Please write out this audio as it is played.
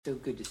So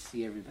good to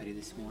see everybody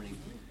this morning.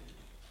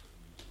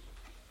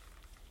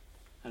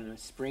 I don't know,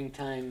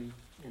 springtime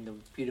and the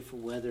beautiful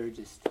weather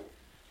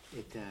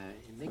it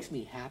makes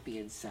me happy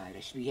inside.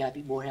 I should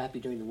be more happy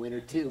during the winter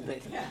too, but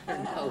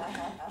no,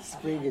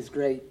 spring is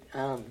great.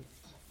 So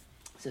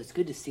it's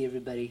good to see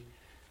everybody.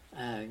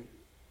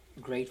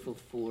 Grateful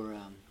for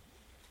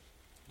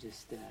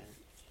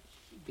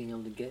being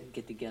able to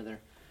get together.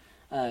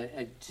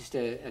 Just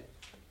a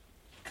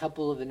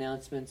couple of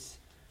announcements.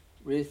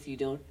 Ruth,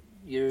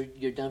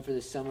 you're done for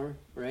the summer,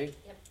 right?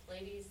 Yep,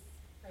 ladies'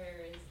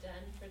 prayer is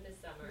done for the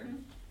summer. Mm-hmm.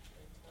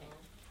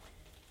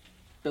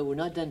 But we're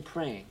not done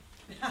praying.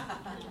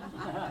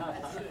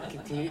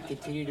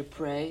 Continue to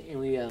pray, and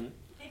we,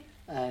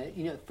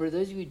 for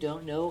those of you who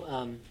don't know,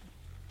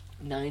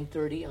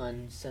 9:30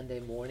 on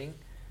Sunday morning,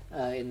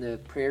 in the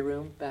prayer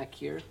room back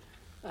here,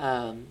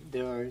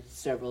 there are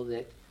several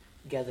that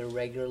gather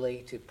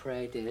regularly to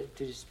pray,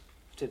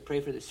 to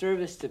pray for the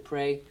service, to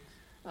pray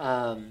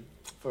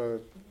for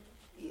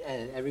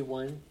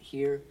everyone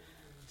here.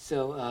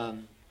 So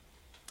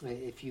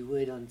if you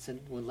would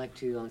like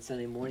to on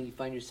Sunday morning, you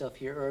find yourself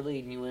here early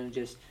and you want to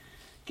just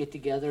get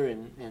together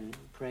and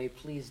pray,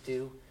 please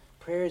do.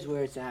 Prayer is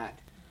where it's at.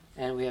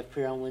 And we have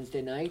prayer on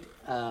Wednesday night.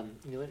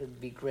 It would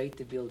be great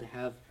to be able to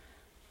have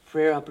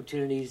prayer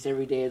opportunities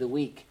every day of the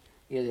week.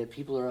 That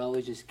people are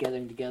always just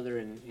gathering together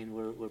and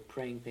we're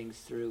praying things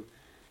through.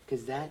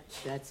 Because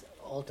that's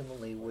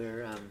ultimately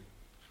where,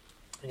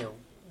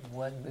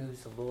 what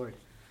moves the Lord.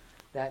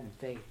 That and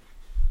faith.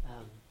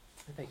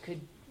 If I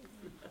could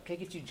I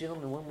get you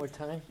gentlemen one more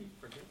time?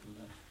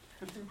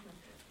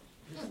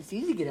 It's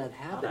easy to get out of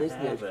habit,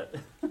 isn't it?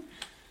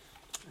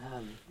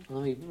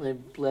 Let me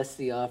bless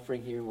the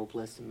offering here, and we'll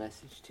bless the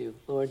message too.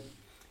 Lord,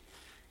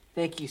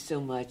 thank you so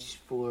much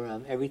for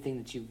everything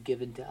that you've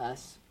given to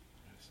us.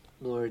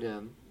 Lord,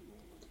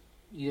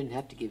 you didn't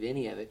have to give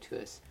any of it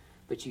to us,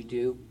 but you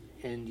do,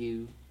 and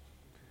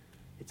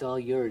it's all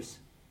yours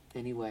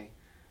anyway.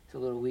 So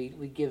Lord,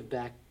 we give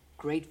back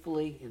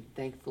gratefully and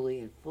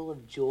thankfully and full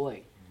of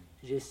joy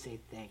to just say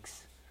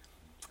thanks.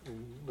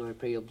 And Lord, I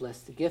pray you'll bless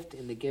the gift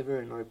and the giver,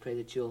 and Lord, I pray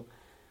that you'll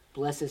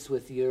bless us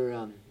with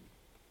your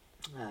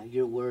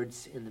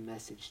words in the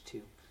message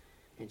too.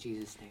 In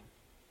Jesus' name,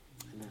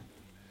 amen.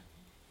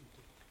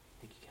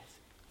 Thank you, guys.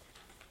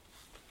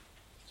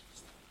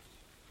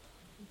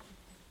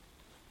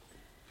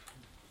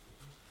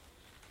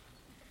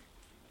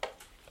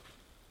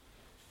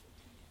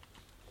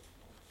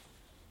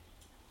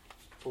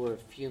 For a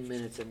few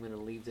minutes, I'm going to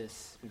leave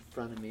this in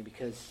front of me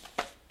because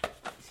you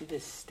see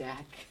this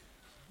stack?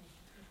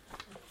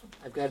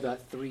 I've got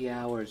about 3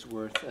 hours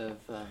worth of.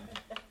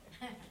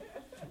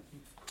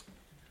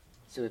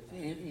 So if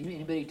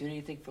anybody doing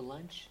anything for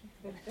lunch?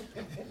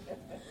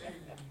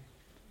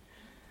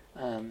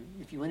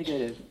 If you want to go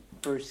to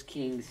 1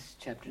 Kings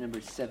chapter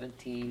number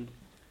 17.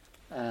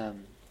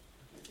 I'm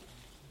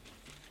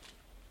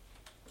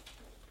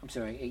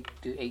sorry,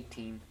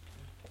 18.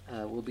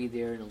 We'll be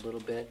there in a little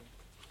bit.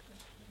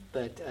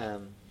 But I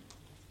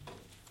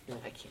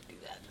can't do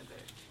that. I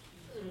better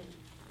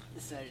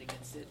decided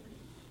against it.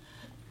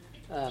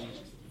 I'm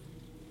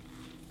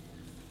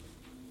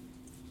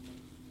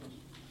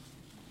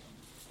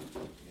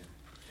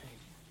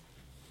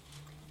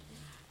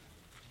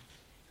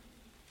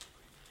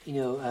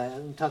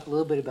going to talk a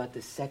little bit about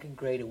the Second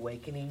Great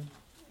Awakening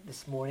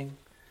this morning.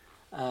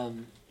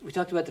 We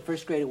talked about the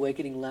First Great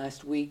Awakening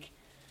last week.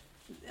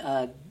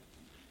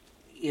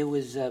 It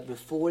was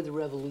before the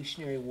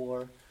Revolutionary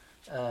War.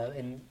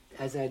 And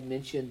as I had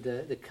mentioned,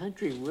 the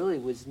country really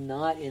was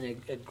not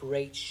in a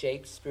great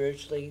shape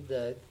spiritually.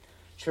 The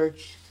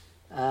church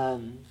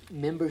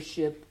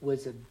membership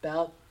was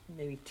about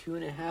maybe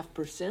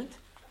 2.5%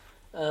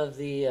 of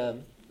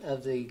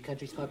the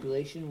country's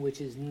population,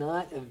 which is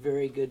not a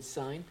very good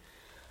sign.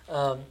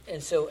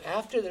 And so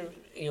after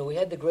we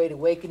had the Great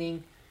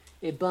Awakening,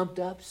 it bumped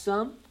up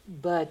some,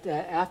 but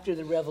after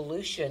the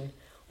Revolution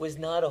was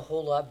not a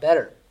whole lot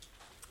better.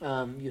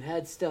 You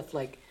had stuff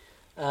like.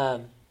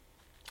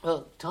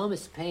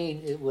 Thomas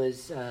Paine, it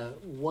was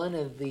one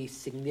of the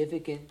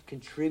significant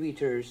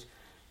contributors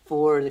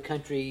for the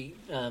country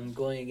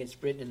going against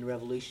Britain in the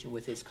Revolution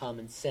with his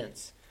common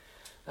sense.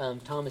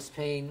 Thomas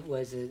Paine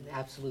was an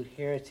absolute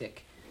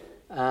heretic.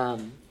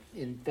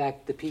 In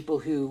fact, the people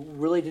who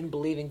really didn't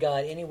believe in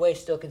God anyway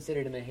still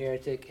considered him a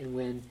heretic. And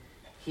when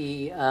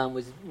he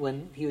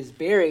was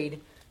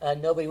buried,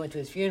 nobody went to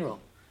his funeral.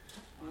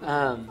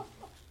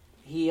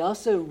 He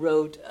also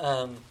wrote.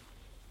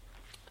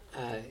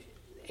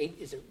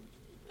 Is it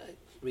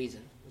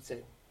reason? What's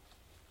it?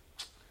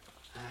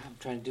 I'm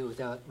trying to do it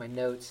without my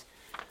notes.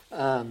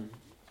 And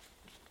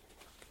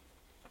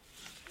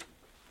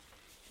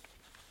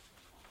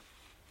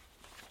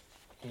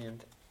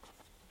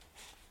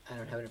I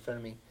don't have it in front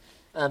of me.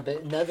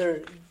 But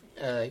another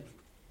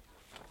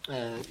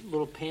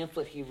little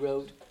pamphlet he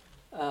wrote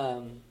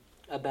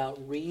about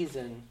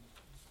reason,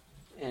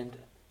 and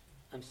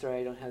I'm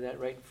sorry I don't have that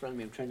right in front of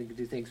me. I'm trying to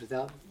do things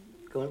without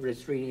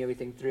just reading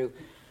everything through.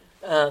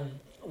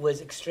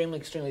 Was extremely,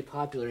 extremely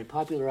popular and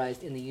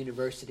popularized in the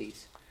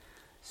universities.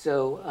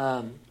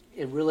 So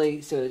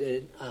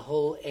a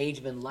whole age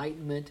of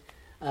enlightenment.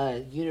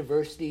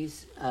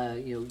 Universities,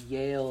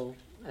 Yale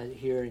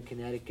here in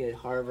Connecticut,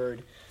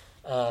 Harvard,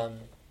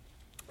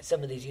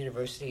 some of these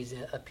universities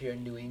up here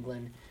in New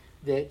England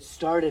that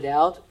started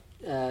out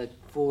to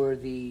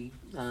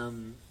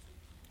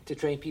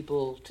train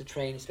people,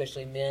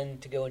 especially men,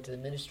 to go into the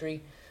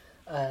ministry.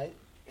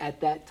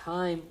 At that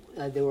time,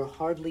 there were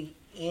hardly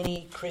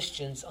any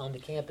Christians on the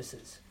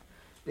campuses.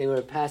 They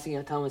were passing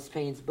out Thomas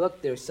Paine's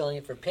book. They were selling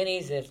it for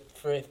pennies.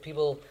 If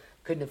people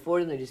couldn't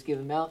afford them, they just give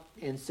them out.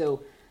 And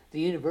so the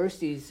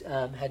universities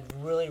had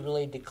really,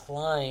 really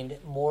declined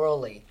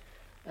morally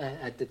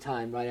at the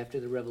time, right after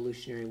the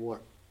Revolutionary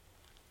War.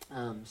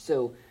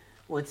 So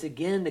once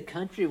again, the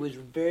country was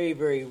very,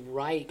 very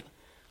ripe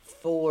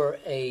for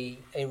a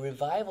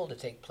revival to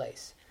take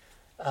place.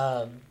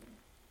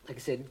 Like I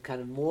said,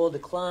 kind of moral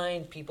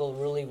decline. People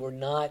really were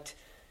not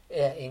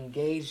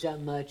engaged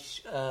that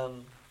much.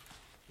 In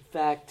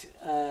fact,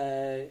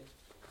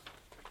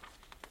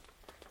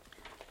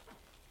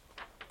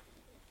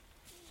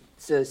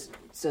 so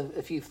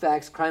a few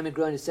facts. Crime had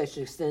grown to such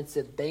an extent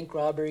that bank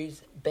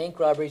robberies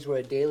were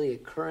a daily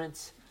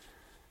occurrence.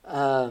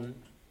 The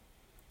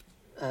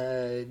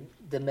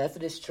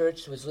Methodist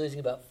Church was losing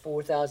about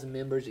 4,000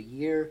 members a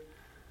year.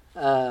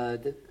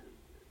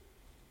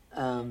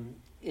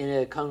 In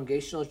a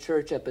congregational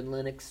church up in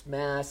Lenox,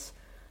 Mass,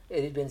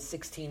 it had been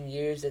 16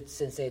 years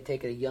since they had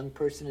taken a young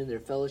person in their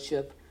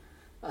fellowship.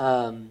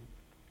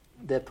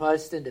 The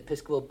Protestant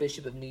Episcopal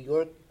Bishop of New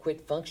York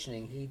quit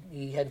functioning.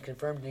 He hadn't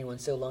confirmed anyone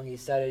so long he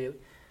decided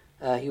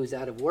he was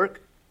out of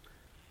work.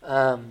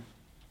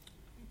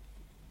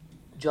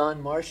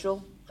 John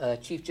Marshall,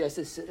 Chief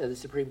Justice of the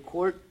Supreme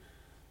Court,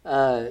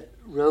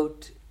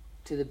 wrote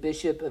to the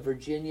Bishop of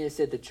Virginia,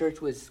 said the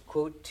church was,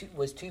 quote,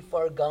 was too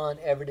far gone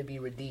ever to be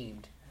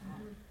redeemed.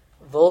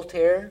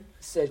 Voltaire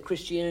said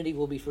Christianity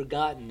will be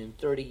forgotten in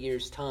 30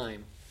 years'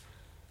 time.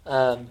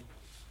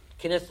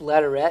 Kenneth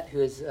Latourette, who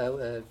is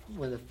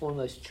one of the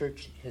foremost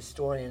church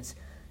historians,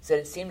 said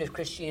it seemed as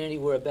Christianity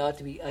were about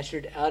to be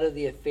ushered out of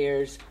the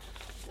affairs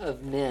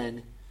of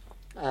men.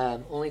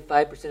 Only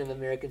 5% of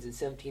Americans in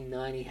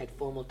 1790 had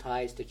formal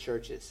ties to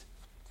churches.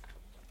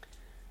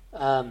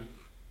 The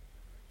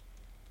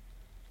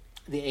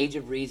Age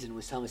of Reason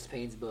was Thomas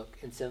Paine's book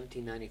in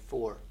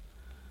 1794.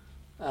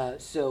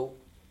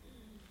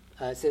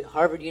 Said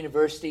Harvard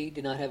University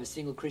did not have a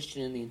single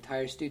Christian in the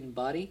entire student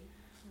body.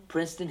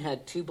 Princeton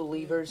had 2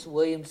 believers.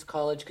 Williams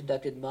College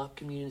conducted mock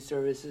communion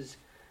services,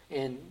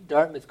 and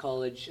Dartmouth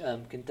College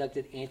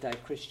conducted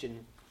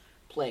anti-Christian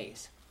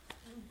plays.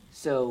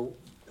 So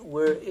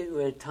we're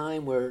at a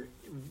time where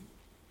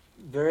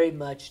very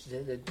much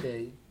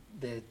the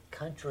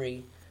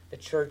country, the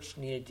church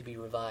needed to be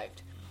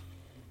revived.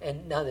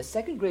 And now the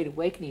Second Great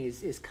Awakening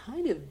is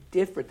kind of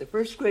different. The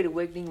First Great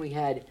Awakening, we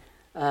had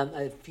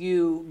a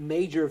few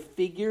major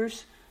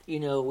figures.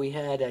 We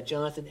had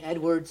Jonathan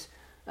Edwards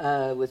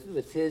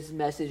with his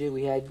message.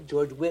 We had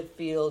George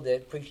Whitefield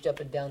that preached up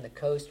and down the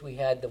coast. We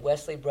had the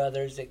Wesley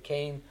brothers that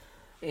came.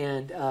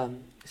 And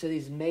so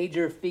these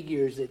major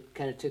figures that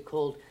kind of took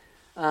hold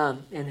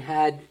and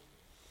had,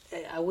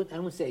 I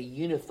wouldn't say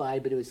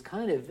unified, but it was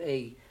kind of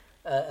a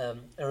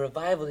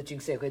revival that you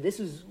can say, okay, this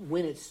is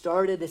when it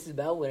started, this is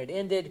about when it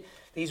ended,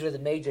 these were the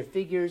major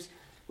figures.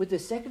 With the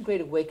Second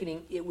Great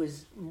Awakening, it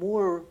was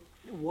more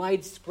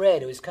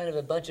widespread. It was kind of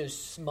a bunch of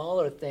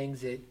smaller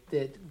things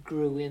that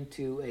grew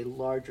into a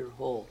larger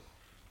whole.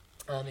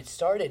 It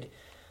started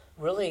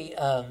really,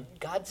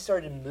 God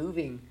started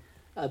moving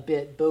a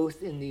bit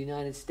both in the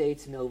United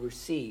States and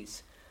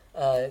overseas.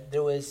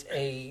 There was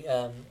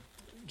a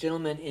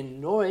gentleman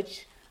in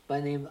Norwich by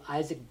the name of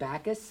Isaac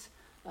Backus.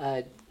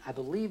 I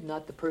believe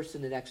not the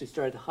person that actually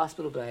started the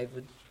hospital, but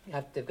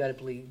they've got to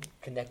believe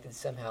connected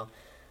somehow.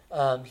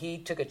 He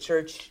took a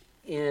church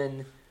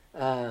in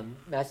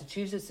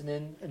Massachusetts, and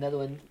then another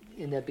one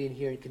ended up being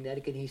here in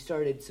Connecticut. He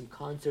started some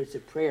concerts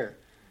of prayer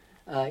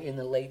in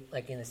the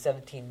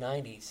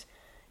 1790s.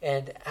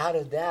 And out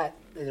of that,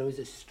 there was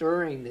a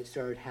stirring that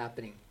started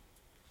happening.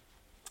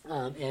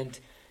 And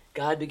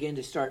God began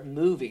to start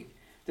moving.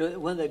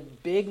 One of the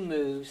big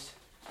moves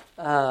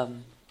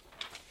happened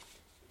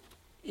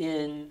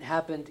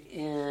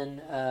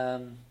in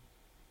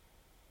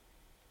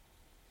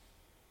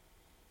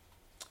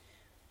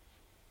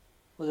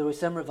there were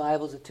some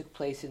revivals that took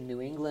place in New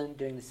England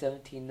during the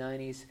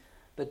 1790s,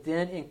 but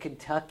then in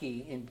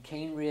Kentucky, in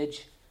Cane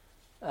Ridge,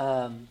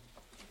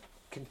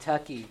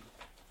 Kentucky,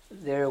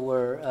 there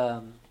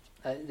was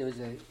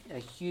a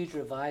huge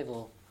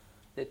revival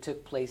that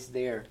took place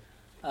there.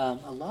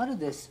 A lot of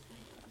this,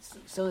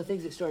 some of the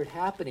things that started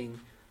happening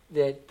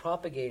that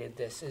propagated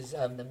this is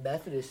the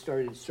Methodists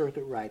started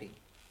circuit riding.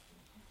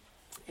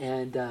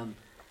 And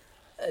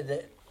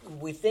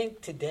we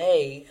think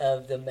today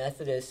of the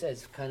Methodists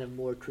as kind of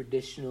more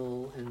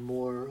traditional and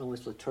more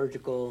almost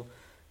liturgical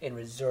and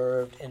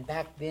reserved, and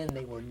back then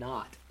they were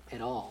not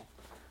at all.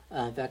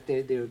 In fact,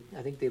 I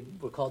think they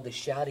were called the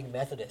Shouting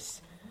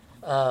Methodists.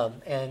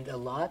 And a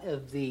lot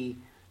of the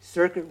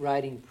circuit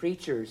riding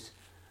preachers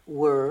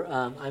were,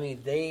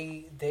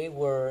 they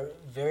were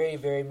very,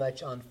 very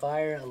much on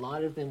fire. A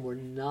lot of them were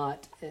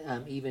not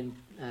even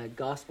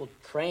gospel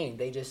trained.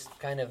 They just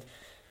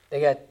they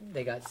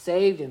got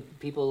saved, and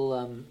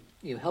people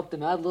helped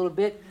them out a little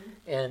bit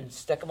and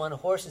stuck them on a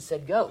horse and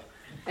said go,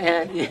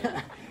 and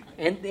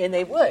and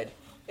they would,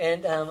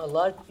 and a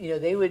lot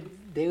they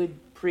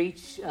would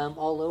preach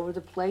all over the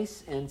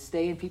place and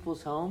stay in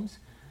people's homes,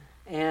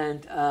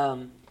 and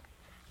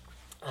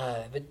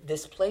but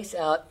this place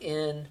out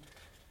in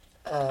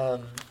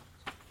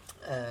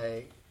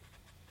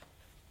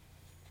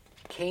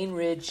Cane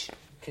Ridge,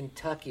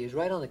 Kentucky. It was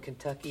right on the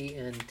Kentucky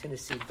and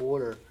Tennessee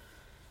border.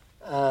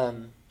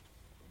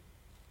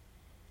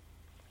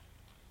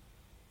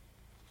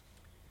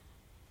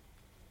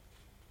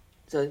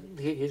 So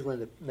here's one of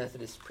the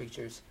Methodist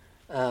preachers.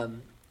 So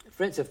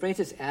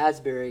Francis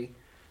Asbury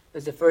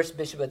was the first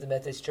bishop of the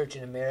Methodist Church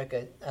in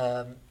America.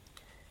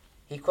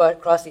 He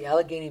crossed the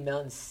Allegheny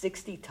Mountains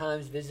 60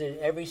 times, visited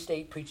every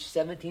state, preached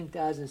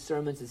 17,000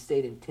 sermons, and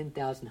stayed in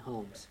 10,000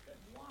 homes.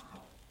 Wow.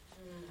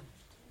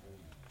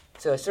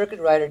 So a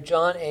circuit rider,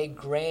 John A.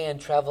 Grand,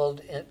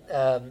 traveled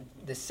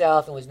the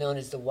South and was known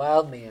as the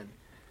Wild Man.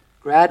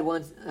 Grand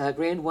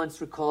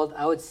once recalled,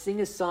 "I would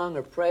sing a song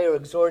or pray or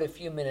exhort a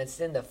few minutes,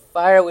 then the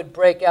fire would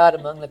break out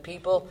among the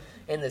people,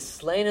 and the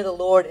slain of the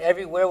Lord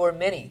everywhere were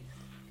many.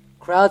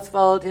 Crowds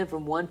followed him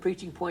from one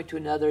preaching point to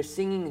another,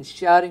 singing and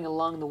shouting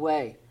along the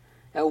way.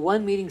 At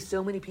one meeting,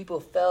 so many people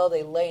fell,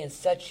 they lay in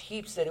such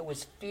heaps that it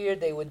was feared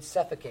they would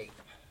suffocate."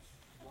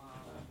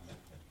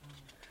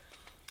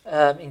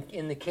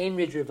 In the Cane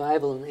Ridge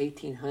revival in the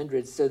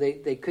 1800s, so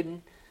they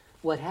couldn't.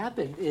 What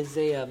happened is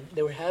they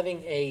were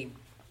having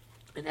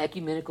an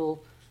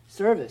ecumenical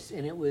service,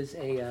 and it was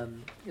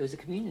a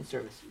communion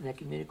service, an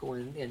ecumenical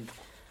one, and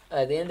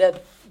they ended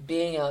up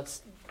being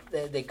out.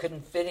 They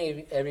couldn't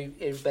fit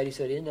everybody,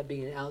 so it ended up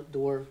being an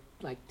outdoor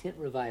tent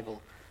revival.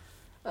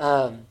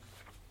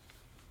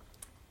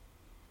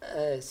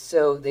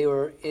 So they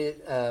were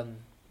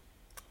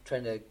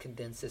trying to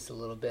condense this a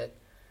little bit.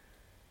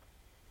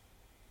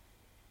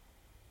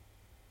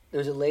 There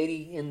was a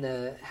lady in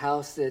the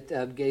house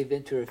that gave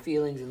vent to her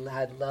feelings and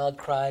had loud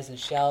cries and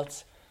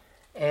shouts,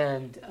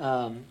 and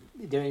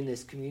during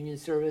this communion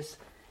service,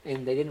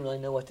 and they didn't really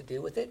know what to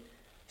do with it.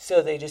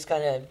 So they just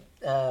kind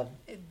of,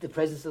 the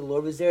presence of the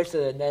Lord was there,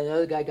 so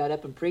another guy got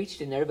up and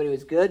preached, and everybody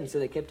was good, and so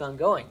they kept on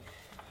going.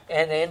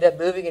 And they ended up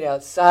moving it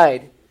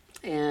outside,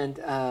 and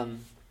let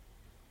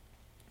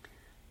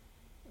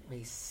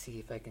me see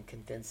if I can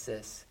condense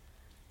this.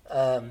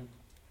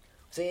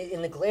 So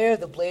in the glare of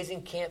the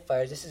blazing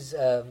campfires, this is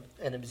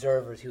an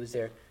observer who was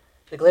there.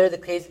 The glare of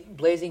the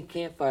blazing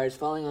campfires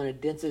falling on a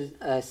dense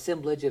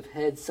assemblage of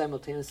heads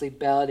simultaneously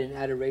bowed in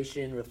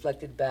adoration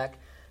reflected back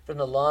from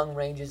the long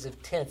ranges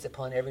of tents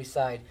upon every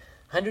side.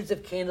 Hundreds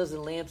of candles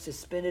and lamps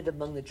suspended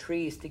among the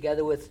trees,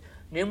 together with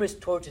numerous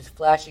torches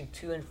flashing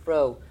to and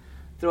fro,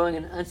 throwing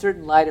an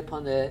uncertain light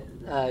upon the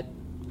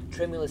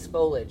tremulous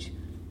foliage,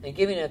 and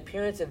giving an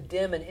appearance of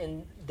dim and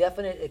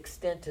indefinite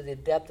extent to the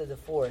depth of the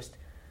forest.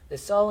 The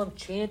solemn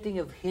chanting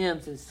of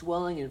hymns and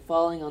swelling and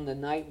falling on the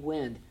night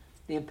wind,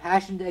 the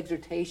impassioned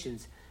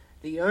exhortations,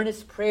 the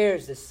earnest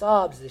prayers, the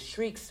sobs, the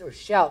shrieks or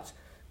shouts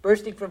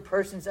bursting from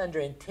persons under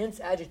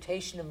intense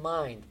agitation of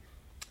mind,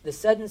 the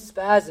sudden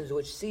spasms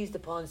which seized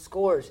upon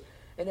scores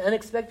and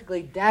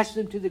unexpectedly dashed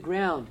them to the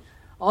ground,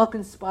 all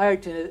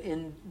conspired to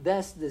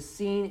invest the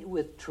scene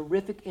with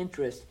terrific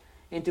interest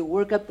and to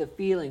work up the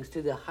feelings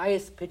to the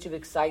highest pitch of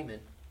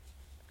excitement.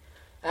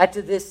 Add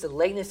to this the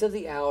lateness of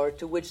the hour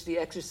to which the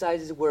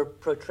exercises were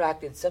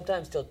protracted,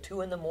 sometimes till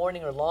 2 a.m.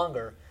 or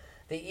longer,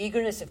 the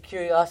eagerness of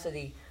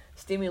curiosity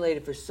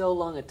stimulated for so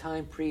long a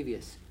time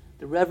previous,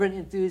 the reverent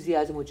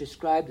enthusiasm which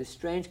ascribed the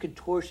strange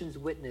contortions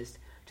witnessed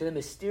to the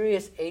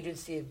mysterious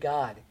agency of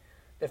God,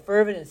 the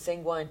fervent and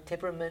sanguine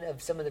temperament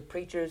of some of the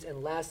preachers,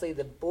 and lastly,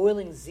 the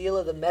boiling zeal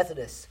of the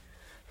Methodists,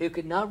 who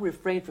could not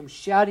refrain from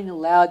shouting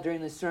aloud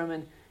during the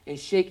sermon and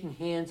shaking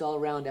hands all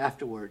around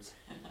afterwards.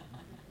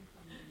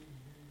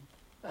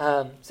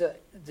 So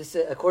this,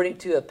 according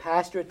to a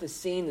pastor at the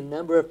scene, the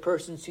number of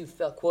persons who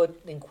fell,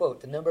 quote, unquote,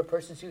 the number of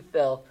persons who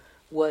fell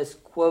was,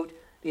 quote,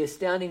 the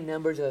astounding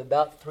numbers of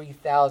about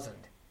 3,000.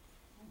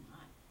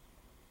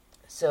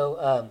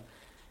 So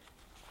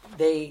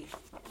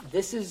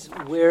this is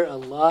where a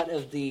lot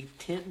of the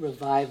tent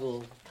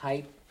revival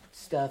type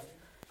stuff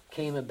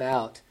came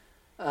about.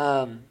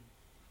 And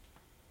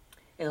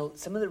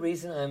some of the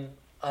reason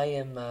I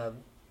am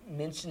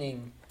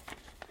mentioning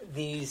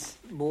these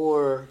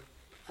more,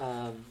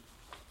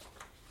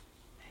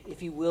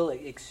 if you will,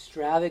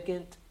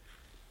 extravagant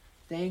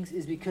things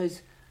is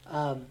because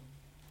I'm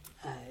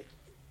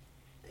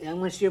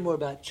going to share more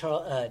about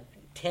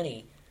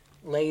Tenney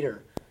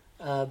later,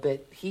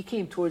 but he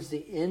came towards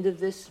the end of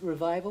this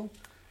revival.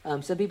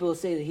 Some people will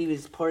say that he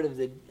was part of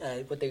the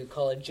what they would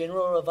call a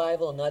general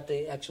revival, not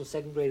the actual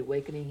Second Great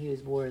Awakening. He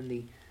was more in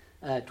the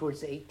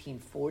towards the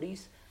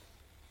 1840s.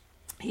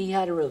 He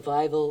had a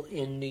revival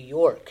in New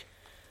York,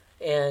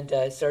 and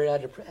started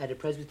out at a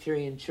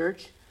Presbyterian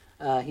church.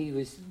 he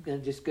was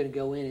just going to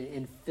go in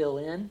and fill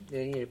in.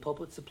 They needed a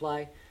pulpit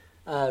supply.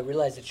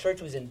 Realized the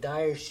church was in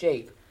dire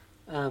shape.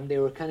 They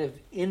were kind of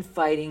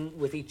infighting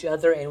with each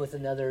other and with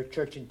another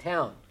church in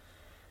town.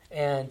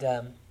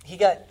 And he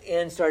got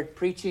in, started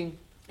preaching,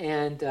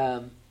 and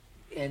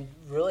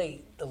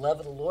really the love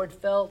of the Lord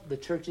fell. The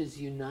churches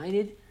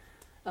united,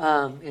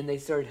 and they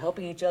started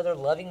helping each other,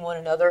 loving one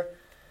another.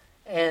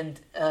 And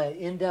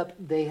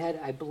they had,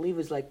 I believe it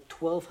was like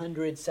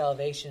 1,200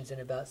 salvations in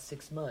about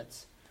 6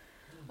 months.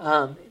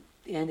 And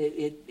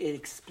it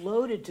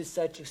exploded to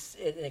such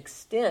an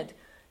extent,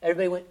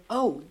 everybody went,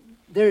 oh,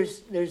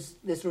 there's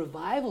this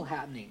revival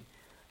happening.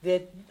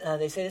 That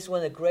they say this is one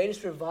of the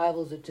greatest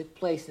revivals that took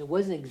place. And it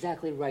wasn't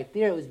exactly right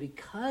there. It was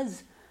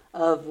because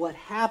of what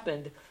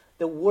happened,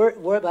 the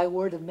word by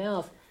word of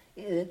mouth.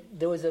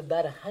 There was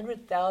about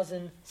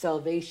 100,000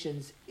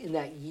 salvations in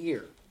that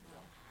year.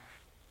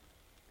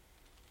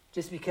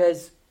 Just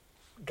because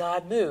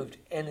God moved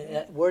and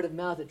that word of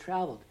mouth, it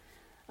traveled.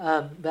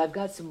 But I've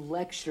got some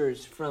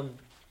lectures from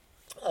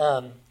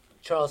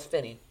Charles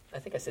Finney. I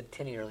think I said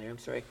Tinney earlier, I'm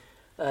sorry.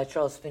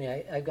 Charles Finney,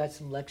 I've got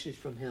some lectures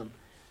from him.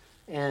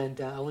 And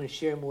I want to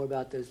share more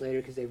about those later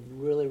because they've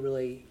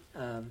really,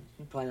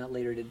 probably not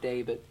later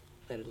today, but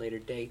at a later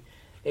date,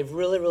 they've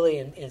really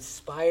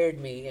inspired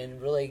me and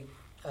really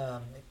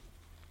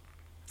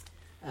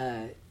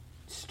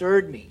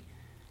stirred me.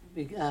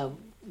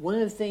 One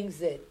of the things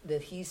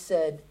that he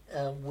said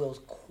will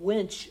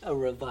quench a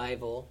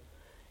revival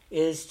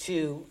is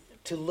to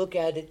look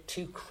at it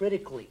too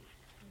critically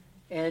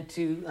and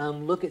to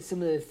look at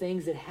some of the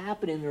things that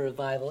happen in the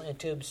revival and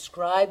to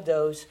ascribe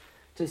those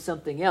to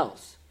something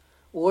else,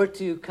 or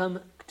to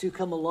come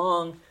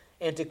along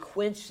and to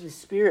quench the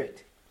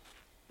spirit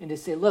and to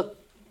say, look,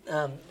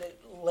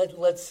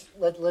 let's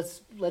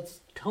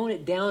tone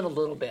it down a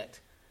little bit.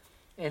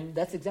 And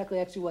that's exactly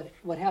actually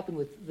what happened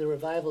with the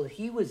revival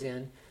he was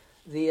in.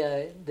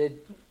 The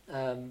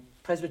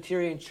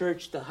Presbyterian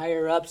Church, the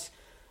higher ups,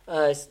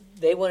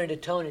 they wanted to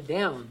tone it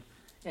down,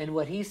 and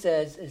what he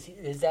says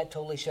is that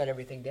totally shut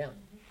everything down.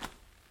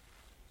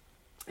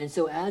 And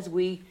so as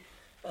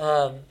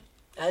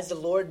the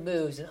Lord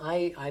moves, and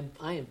I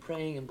am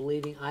praying and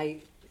believing,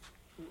 I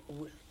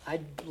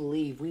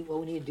believe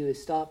what we need to do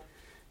is stop.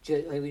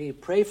 We need to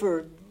pray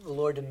for the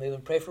Lord to move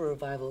and pray for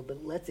revival,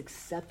 but let's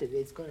accept it.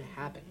 It's going to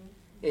happen,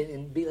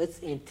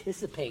 let's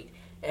anticipate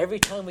every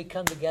time we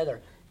come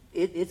together.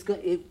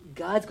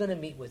 God's going to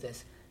meet with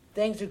us.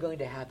 Things are going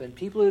to happen.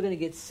 People are going to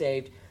get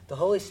saved. The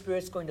Holy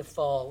Spirit's going to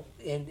fall,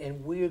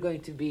 and we are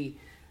going to be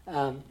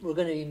we're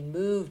going to be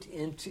moved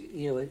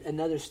into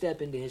another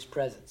step into His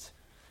presence.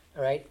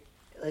 All right,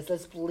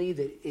 let's believe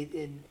that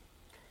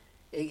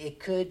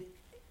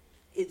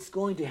it's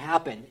going to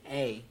happen,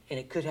 and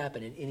it could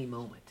happen at any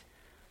moment.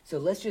 So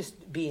let's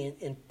just be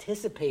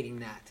anticipating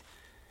that,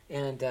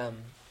 and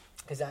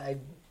because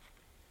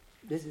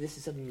this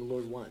is something the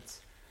Lord wants.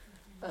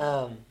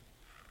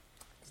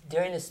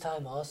 During this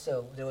time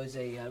also, there was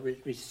a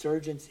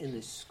resurgence in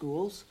the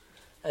schools.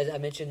 As I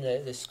mentioned,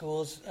 the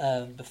schools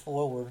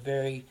before were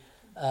very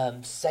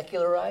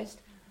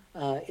secularized.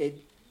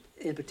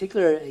 In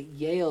particular, at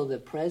Yale, the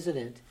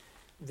president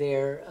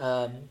there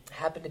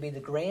happened to be the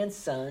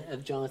grandson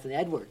of Jonathan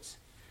Edwards.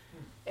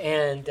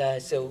 And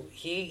so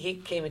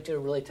he came into a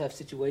really tough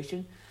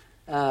situation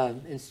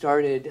and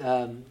started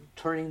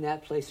turning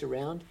that place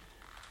around.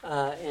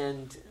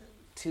 And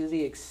to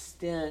the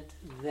extent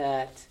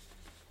that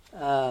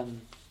I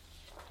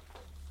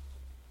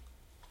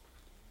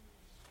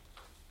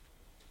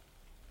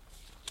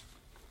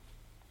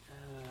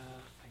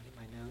get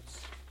my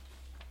notes.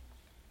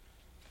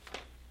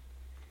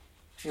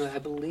 Anyway, I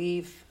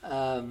believe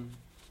I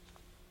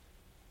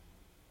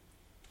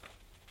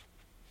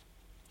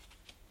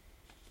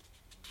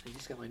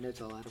just got my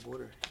notes all out of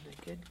order.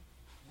 Isn't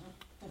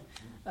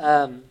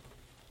that good?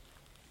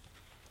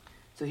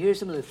 So here's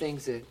some of the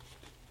things that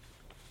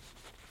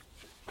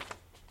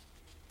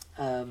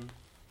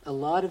a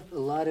lot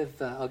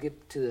of I'll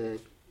get to the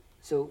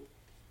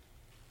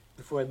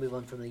before I move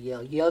on from the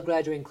Yale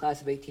graduating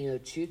class of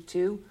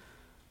 1802.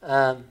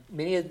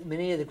 Many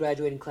of the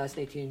graduating class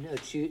in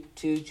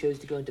 1802 chose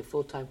to go into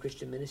full-time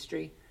Christian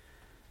ministry.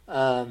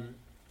 In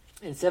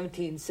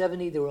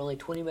 1770, there were only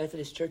 20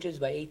 Methodist churches.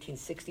 By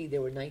 1860,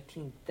 there were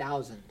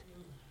 19,000.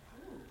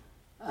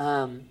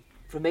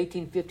 From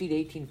 1850 to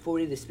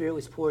 1840, the Spirit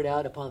was poured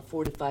out upon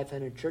 400 to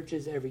 500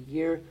 churches every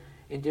year,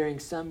 and during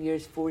some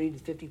years, 40 to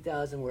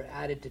 50,000 were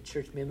added to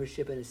church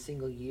membership in a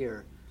single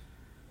year.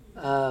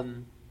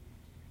 And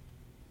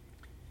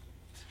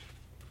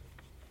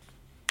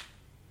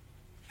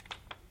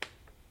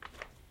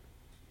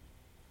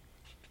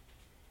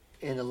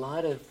a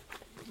lot of,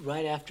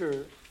 right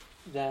after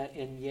that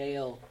in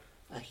Yale,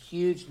 a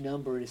huge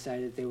number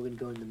decided that they were going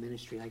to go into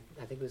ministry. I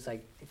think it was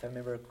like, if I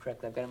remember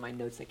correctly, I've got it in my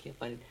notes, I can't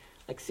find it,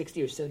 like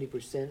 60 or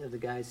 70% of the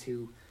guys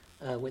who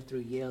went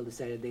through Yale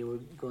decided they were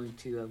going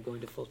to go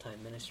into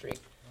full-time ministry.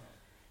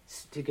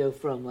 To go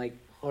from like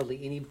hardly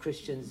any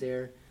Christians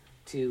there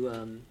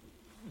to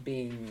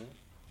being,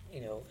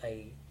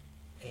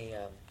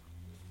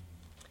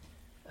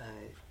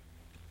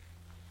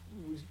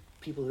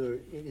 people who are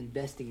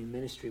investing in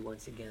ministry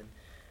once again.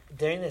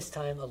 During this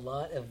time, a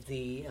lot of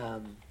the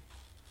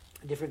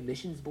different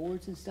missions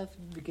boards and stuff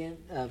began.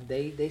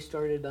 They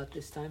started about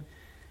this time,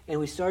 and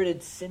we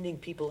started sending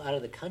people out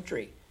of the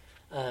country,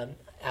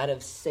 out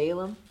of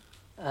Salem.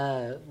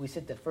 We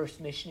sent the first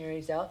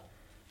missionaries out.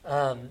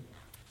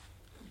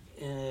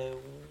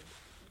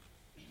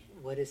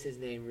 What is his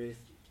name, Ruth?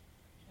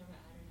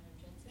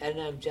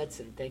 Adoniram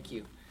Judson. Thank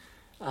you.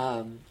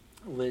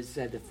 Was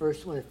one of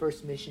the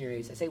first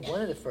missionaries. I say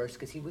one of the first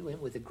because he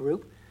went with a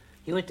group.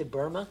 He went to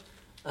Burma,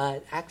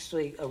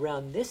 actually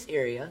around this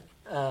area.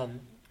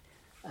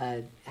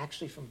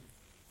 Actually from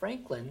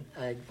Franklin,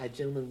 a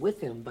gentleman with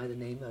him by the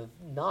name of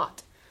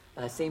Knott.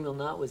 Samuel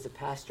Knott was the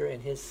pastor,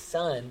 and his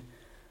son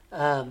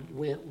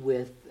went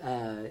with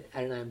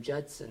Adoniram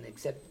Judson,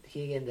 except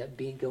he ended up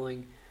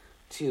going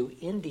to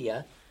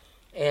India.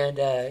 And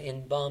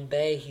in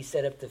Bombay, he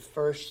set up the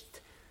first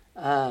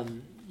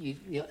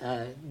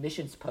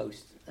missions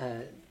post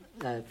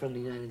from the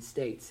United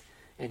States.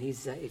 And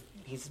he's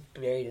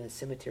buried in a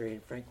cemetery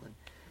in Franklin,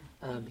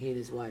 he and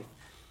his wife.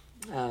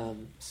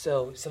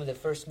 So some of the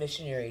first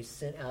missionaries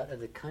sent out of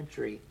the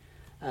country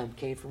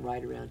came from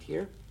right around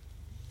here,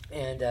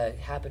 and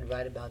happened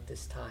right about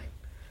this time.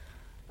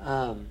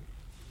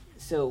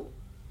 So,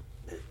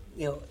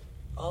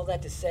 all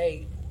that to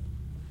say,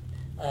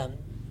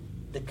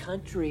 the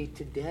country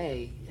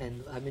today,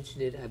 and I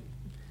mentioned it,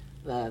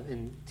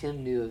 and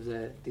Tim knew of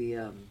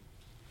the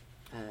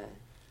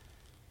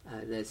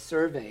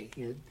survey.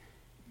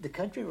 The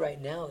country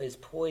right now is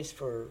poised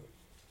for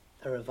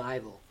a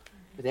revival.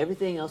 With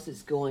everything else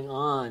that's going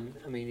on,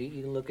 I mean,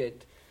 you can look at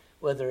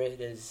whether it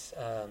is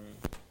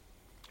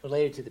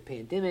related to the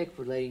pandemic,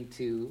 relating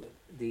to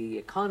the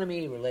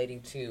economy,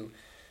 relating to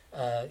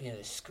the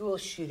school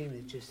shooting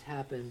that just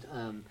happened.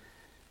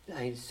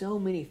 So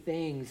many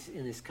things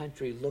in this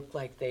country look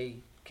like they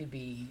could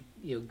be,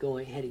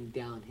 heading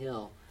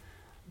downhill.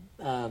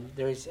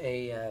 There's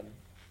a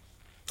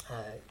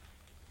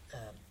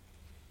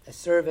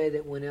survey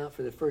that went out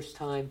for the first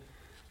time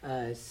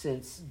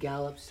since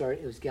Gallup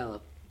started. It was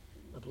Gallup,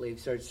 I believe,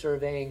 started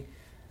surveying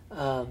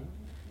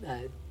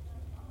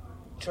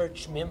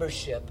church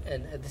membership,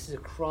 and this is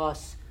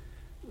across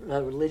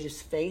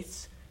religious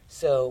faiths.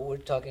 So we're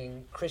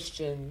talking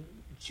Christian,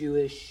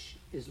 Jewish,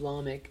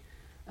 Islamic.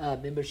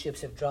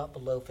 Memberships have dropped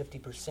below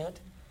 50%,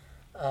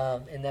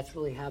 and that's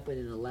really happened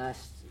in the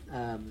last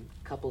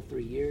couple,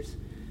 3 years.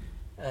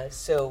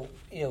 So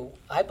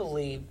I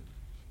believe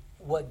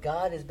what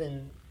God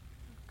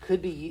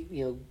could be,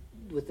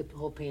 with the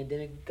whole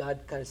pandemic,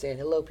 God kind of saying,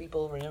 hello,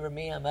 people, remember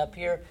me, I'm up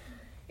here.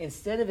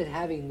 Instead of it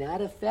having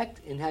that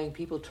effect and having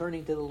people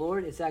turning to the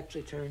Lord, it's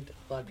actually turned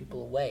a lot of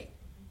people away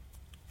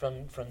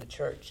from the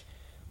church,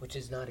 which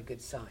is not a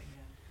good sign.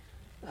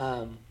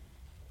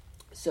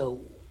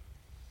 So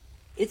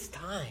it's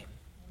time.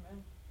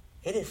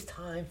 It is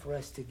time for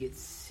us to get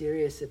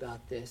serious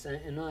about this.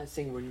 I'm not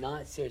saying we're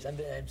not serious.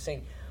 I'm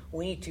saying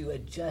we need to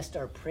adjust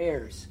our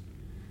prayers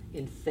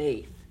in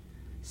faith.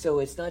 So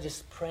it's not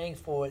just praying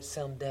for it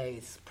someday.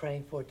 It's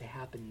praying for it to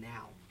happen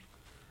now.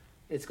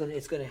 It's going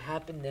to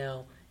happen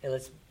now, and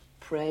let's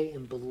pray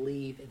and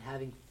believe and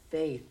having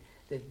faith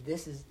that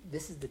this is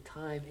the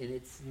time and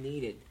it's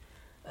needed.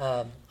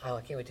 I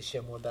can't wait to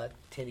share more about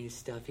Tenney's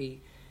stuff.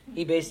 He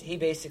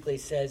basically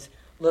says,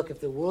 look,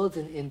 if the world's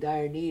in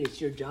dire need, it's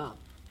your job.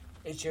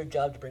 It's your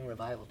job to bring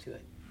revival to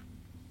it.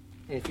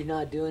 And if you're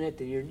not doing it,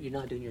 then you're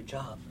not doing your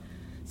job.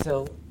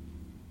 So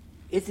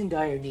it's in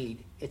dire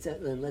need.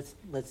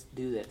 Let's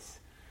do this.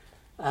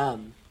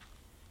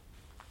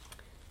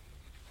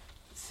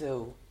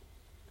 So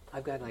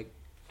I've got like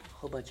a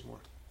whole bunch more,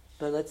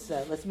 but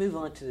let's move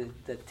on to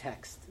the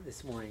text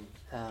this morning.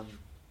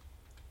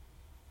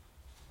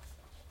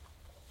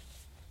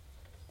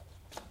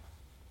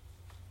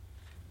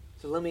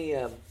 So let me.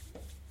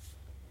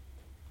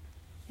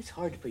 It's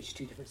hard to preach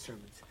two different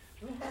sermons.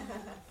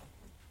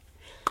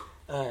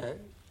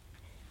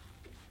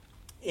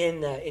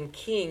 In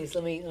Kings,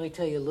 let me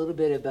tell you a little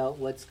bit about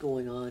what's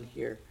going on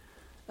here.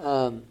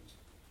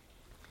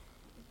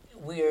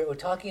 We're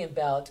talking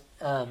about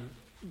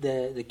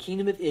the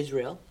kingdom of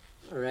Israel.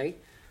 All right.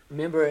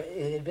 Remember,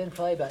 it had been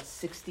probably about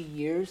 60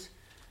 years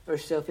or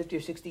so, 50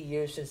 or 60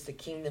 years since the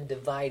kingdom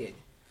divided.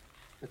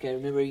 Okay.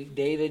 Remember,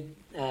 David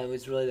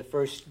was really the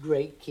first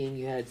great king.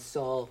 You had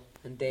Saul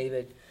and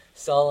David.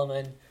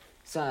 Solomon's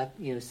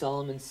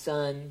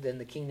son, then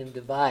the kingdom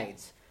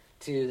divides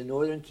to the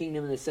northern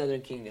kingdom and the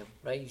southern kingdom,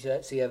 right?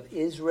 So you have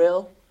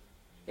Israel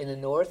in the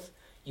north,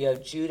 you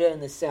have Judah in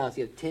the south,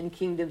 you have 10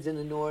 kingdoms in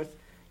the north,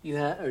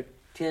 or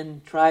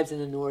 10 tribes in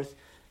the north,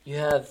 you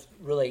have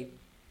really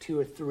 2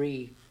 or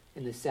 3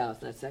 in the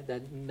south.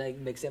 That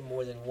makes it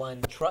more than more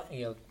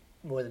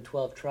than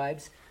 12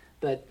 tribes,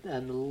 but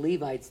the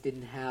Levites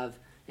didn't have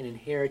an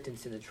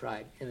inheritance in the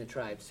tribe.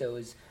 So it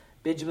was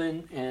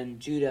Benjamin and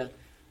Judah,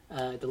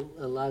 a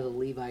lot of the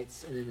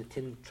Levites, and then the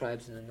 10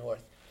 tribes in the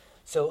north.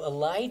 So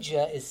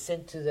Elijah is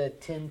sent to the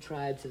 10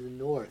 tribes of the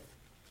north.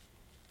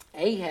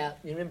 Ahab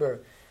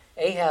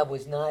Ahab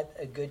was not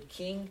a good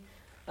king.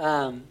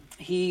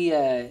 He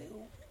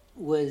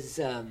was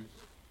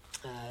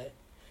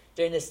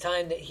during this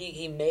time that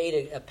he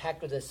made a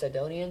pact with the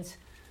Sidonians,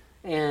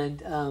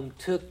 and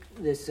took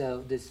this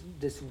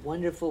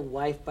wonderful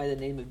wife by the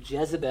name of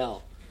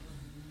Jezebel,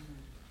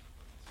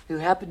 who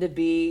happened to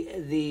be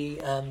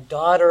the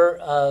daughter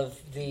of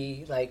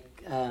the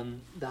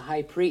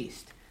high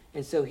priest.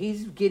 And so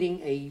he's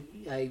getting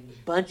a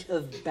bunch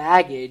of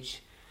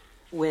baggage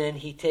when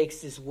he takes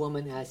this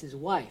woman as his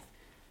wife.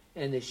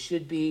 And this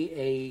should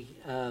be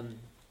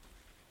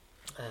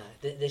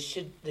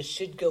this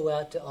should go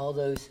out to all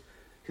those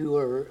who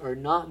are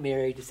not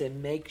married, to say,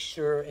 make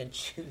sure and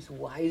choose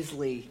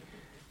wisely,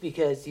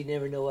 because you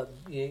never know what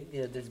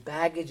there's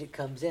baggage that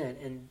comes in.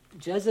 And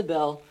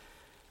Jezebel,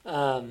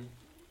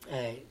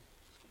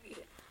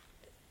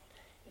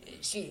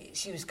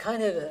 she was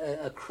kind of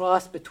a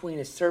cross between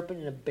a serpent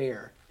and a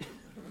bear.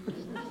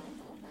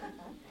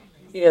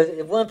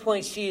 At one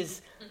point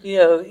she's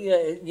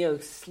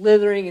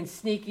slithering and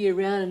sneaky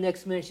around, and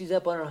next minute she's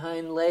up on her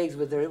hind legs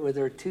with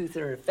her tooth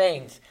and her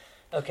fangs.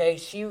 Okay,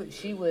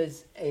 she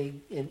was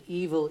an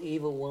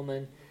evil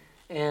woman,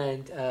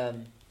 and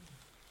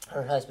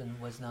her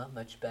husband was not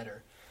much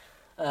better.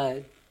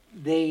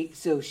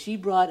 So she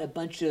brought a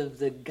bunch of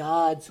the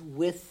gods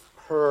with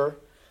her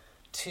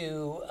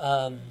to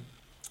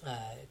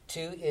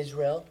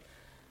Israel,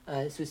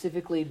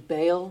 specifically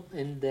Baal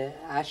and the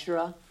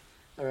Asherah.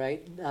 All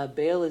right,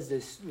 Baal is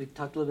this. We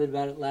talked a little bit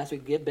about it last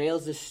week. Baal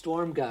is the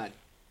storm god.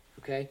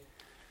 Okay,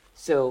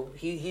 so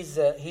he's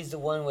the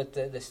one with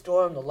the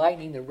storm, the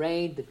lightning, the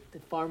rain. The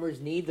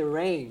farmers need the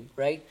rain,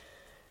 right?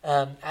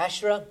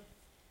 Asherah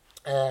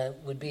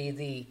would be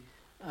the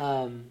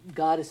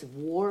goddess of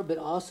war, but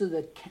also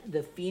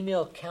the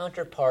female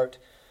counterpart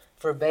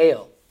for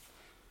Baal.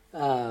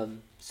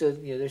 So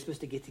they're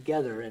supposed to get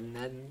together, and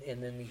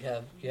then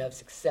you have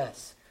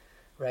success,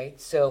 right?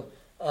 So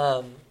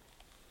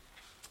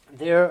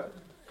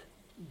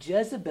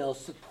Jezebel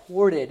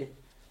supported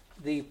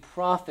the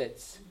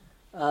prophets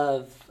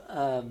of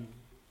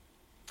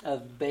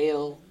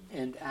Baal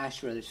and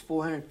Asherah. There's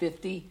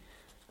 450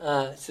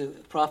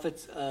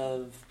 prophets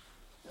of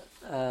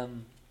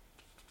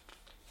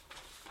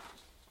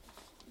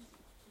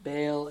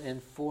Baal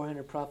and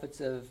 400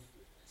 prophets of,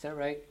 is that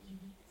right?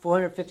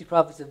 450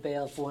 prophets of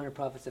Baal, 400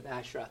 prophets of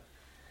Asherah.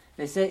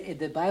 They say,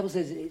 the Bible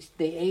says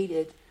they ate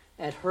it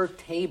at her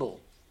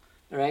table,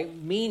 all right?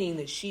 Meaning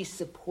that she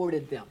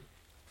supported them,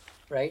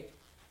 right?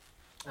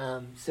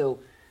 So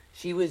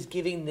she was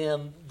giving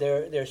them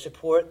their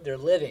support, their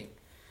living.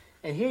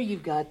 And here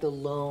you've got the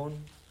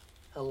lone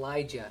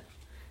Elijah.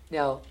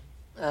 Now,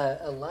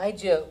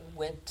 Elijah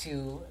went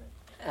to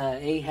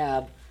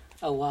Ahab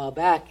a while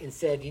back and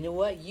said, you know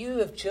what? You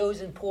have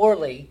chosen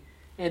poorly,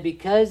 and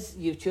because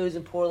you've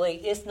chosen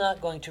poorly, it's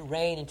not going to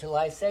rain until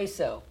I say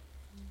so.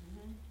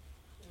 Mm-hmm.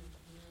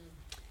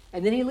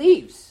 And then he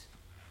leaves.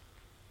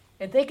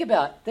 And think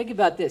about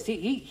this.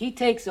 He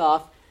takes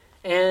off,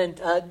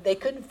 and they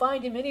couldn't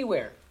find him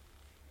anywhere.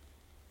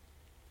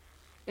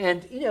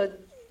 And,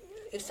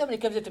 if somebody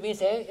comes up to me and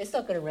says, hey, it's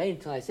not going to rain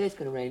until I say it's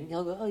going to rain,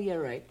 he'll go, oh, yeah,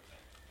 right.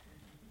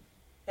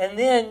 And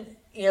then,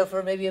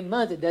 for maybe a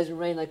month it doesn't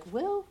rain, like,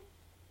 well,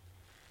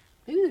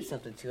 maybe there's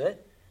something to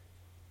it.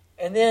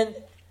 And then,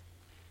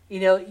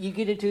 you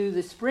get into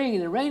the spring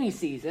and the rainy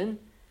season,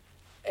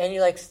 and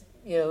you're like,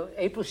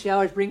 April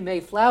showers bring May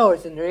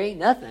flowers, and there ain't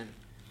nothing,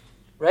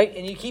 right?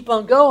 And you keep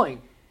on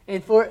going.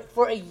 And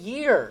for a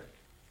year,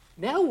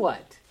 now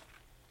what?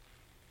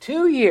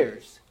 2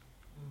 years.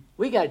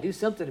 We got to do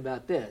something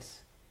about this.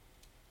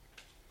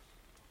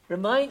 Let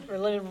me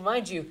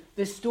remind you,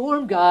 the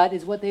storm god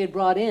is what they had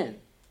brought in,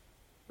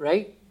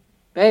 right?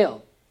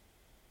 Baal.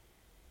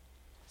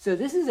 So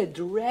this is a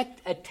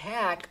direct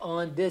attack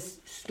on this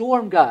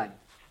storm god,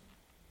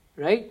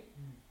 right?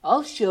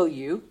 I'll show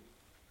you.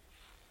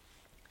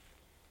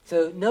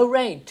 So no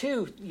rain,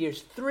 2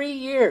 years, 3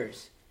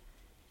 years.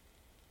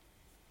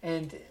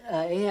 And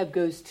Ahab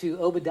goes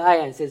to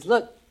Obadiah and says,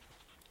 look,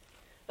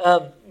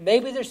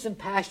 maybe there's some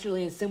pasture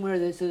land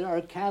somewhere so that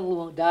our cattle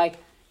won't die.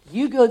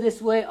 You go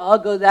this way, I'll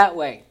go that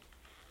way.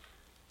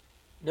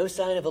 No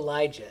sign of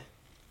Elijah.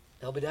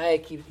 Obadiah,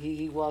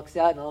 he walks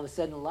out, and all of a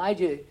sudden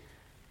Elijah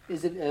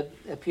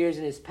appears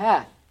in his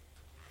path.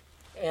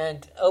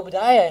 And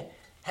Obadiah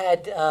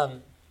had,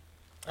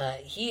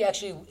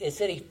 it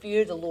said he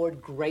feared the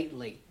Lord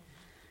greatly.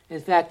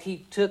 In fact,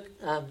 he took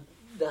the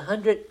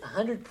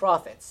 100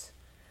 prophets,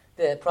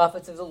 the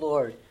prophets of the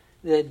Lord,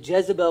 that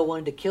Jezebel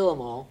wanted to kill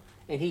them all,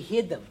 and he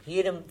hid them. He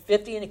hid them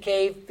 50 in a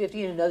cave,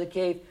 50 in another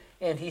cave,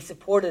 and he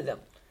supported them.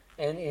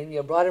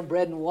 And brought them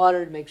bread and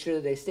water to make sure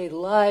that they stayed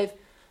alive,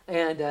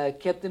 and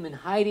kept them in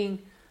hiding.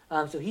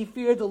 So he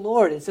feared the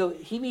Lord. And so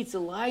he meets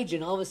Elijah,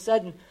 and all of a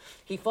sudden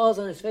he falls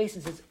on his face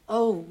and says,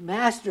 oh,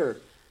 Master,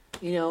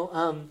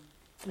 it's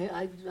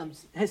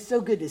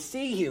so good to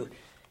see you.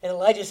 And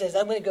Elijah says,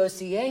 I'm going to go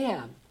see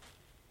Ahab.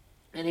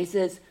 And he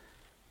says,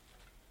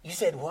 you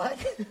said what?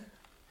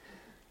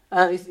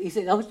 He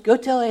said, go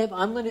tell Ahab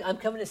I'm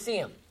coming to see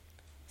him.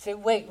 He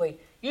said, wait,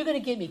 you're going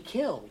to get me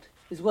killed.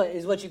 is what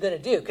you're going to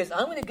do. Because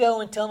I'm going to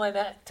go and tell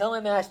my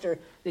master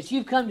that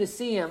you've come to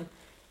see him.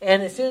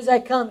 And as soon as I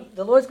come,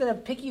 the Lord's going to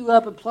pick you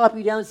up and plop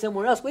you down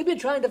somewhere else. We've been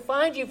trying to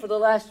find you for the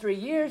last 3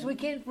 years. We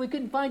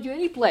couldn't find you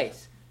any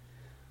place.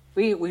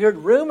 We heard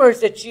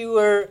rumors that you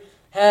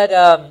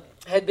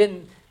had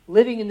been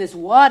living in this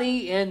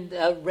wadi, and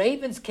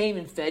ravens came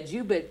and fed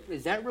you. But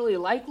is that really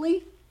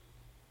likely?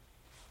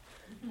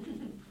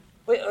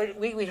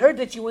 We heard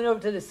that you went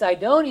over to the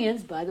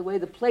Sidonians, by the way,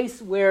 the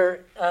place where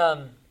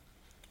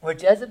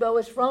Jezebel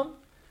was from,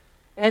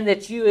 and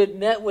that you had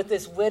met with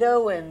this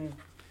widow, and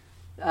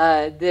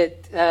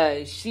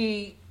that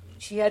she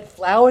had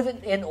flour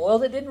and oil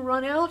that didn't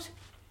run out,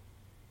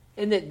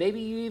 and that maybe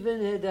you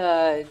even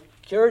had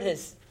cured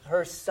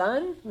her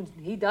son when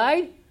he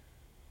died.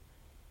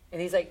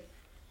 And he's like,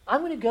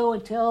 I'm going to go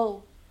and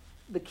tell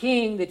the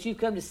king that you've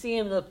come to see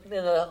him, and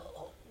the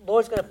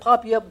Lord's going to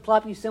pop you up and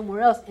plop you somewhere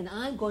else, and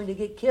I'm going to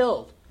get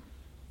killed.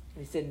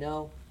 And he said,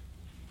 no.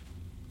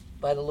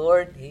 By the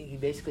Lord, he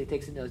basically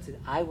takes a note and said,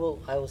 I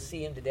will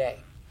see him today.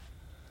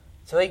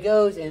 So he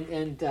goes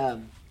and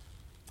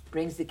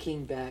brings the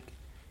king back,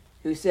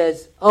 who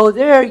says, oh,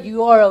 there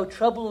you are, O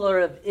troubler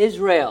of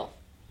Israel.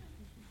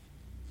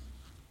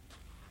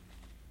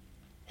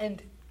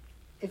 And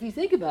if you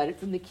think about it,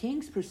 from the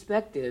king's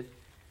perspective,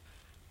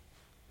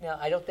 now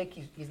I don't think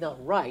he's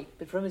not right,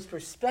 but from his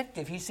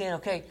perspective, he's saying,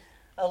 okay,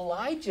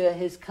 Elijah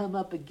has come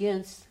up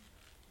against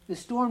the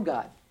storm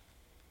god.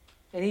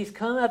 And he's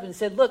come up and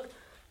said, look,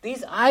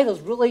 these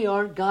idols really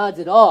aren't gods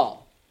at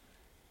all.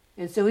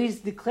 And so he's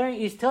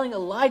telling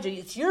Elijah,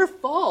 it's your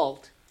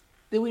fault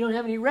that we don't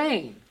have any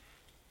rain.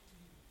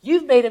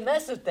 You've made a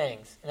mess of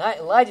things. And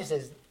Elijah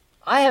says,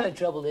 I haven't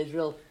troubled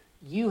Israel.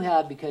 You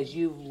have, because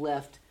you've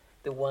left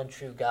the one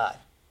true God.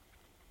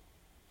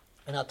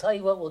 And I'll tell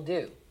you what we'll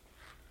do.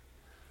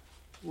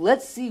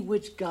 Let's see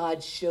which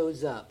God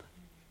shows up.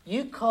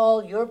 You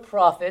call your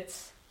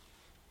prophets,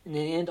 and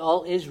in the end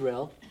all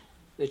Israel,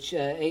 which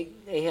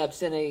Ahab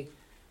sent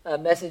a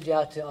message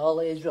out to all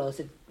Israel. He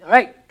said, all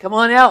right, come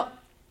on out.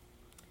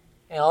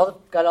 And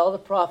got all the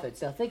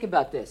prophets. Now think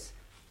about this.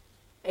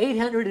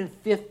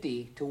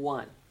 850 to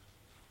 1.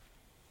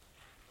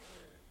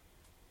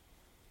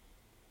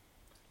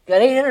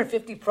 Got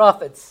 850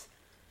 prophets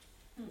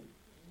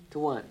to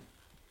 1.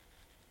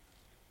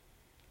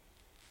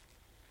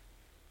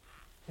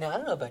 Now, I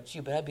don't know about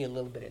you, but I'd be a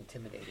little bit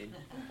intimidated.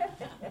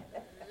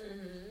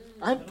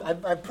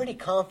 I'm pretty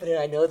confident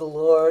I know the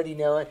Lord,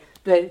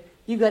 but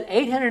you've got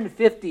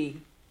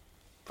 850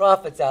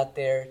 prophets out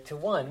there to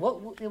 1.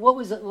 What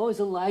was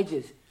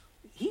Elijah's?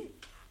 He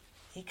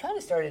kind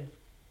of started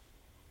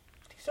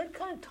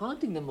kind of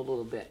taunting them a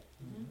little bit.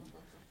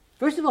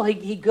 First of all,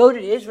 he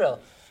goaded Israel.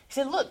 He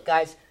said, look,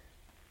 guys,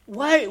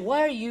 why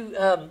are you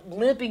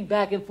limping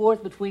back and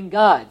forth between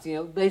gods?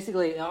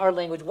 Basically, in our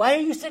language, why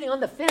are you sitting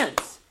on the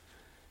fence?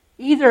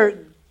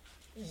 Either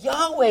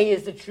Yahweh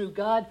is the true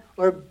God,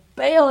 or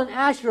Baal and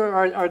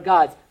Asherah are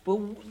gods.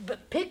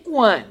 But pick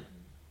one.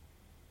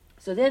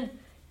 So then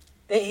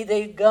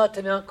they got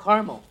to Mount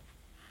Carmel.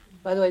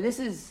 By the way, this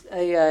is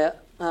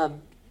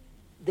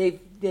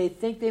they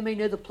think they may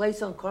know the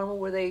place on Carmel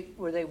where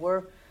they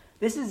were.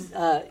 This is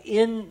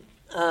in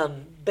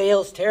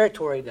Baal's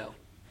territory, though.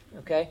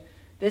 Okay,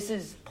 this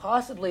is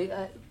possibly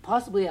a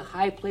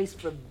high place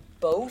for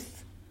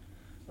both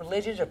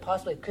religions, or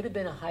possibly it could have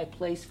been a high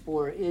place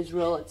for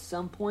Israel at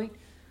some point.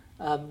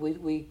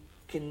 We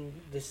can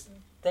just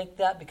think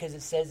that because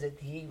it says that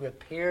he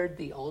repaired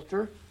the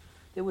altar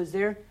that was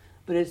there,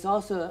 but it's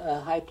also a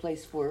high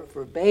place for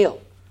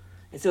Baal.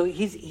 And so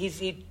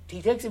he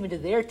takes him into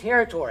their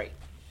territory.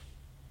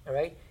 All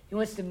right, he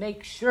wants to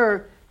make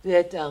sure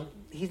that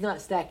he's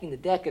not stacking the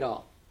deck at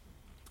all.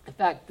 In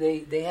fact,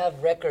 they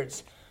have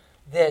records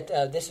that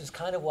this is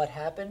kind of what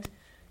happened,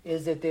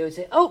 is that they would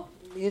say, oh,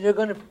 they're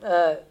going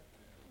to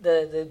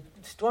the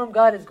storm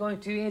god is going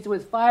to answer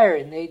with fire,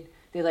 and they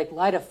like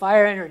light a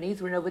fire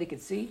underneath where nobody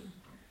could see.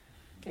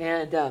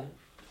 And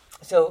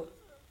so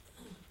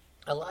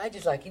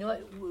Elijah's like, you know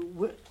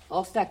what,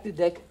 I'll stack the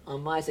deck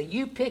on my side.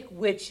 You pick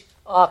which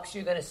ox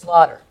you're going to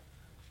slaughter.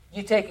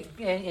 You take it,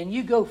 and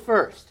you go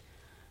first.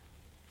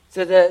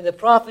 So the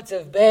prophets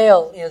of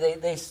Baal,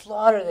 they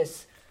slaughter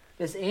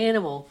this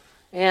animal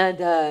and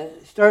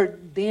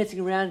start dancing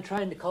around and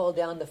trying to call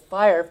down the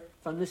fire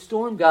from the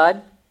storm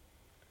god,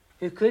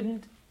 who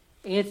couldn't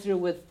answer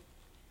with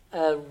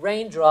a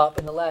raindrop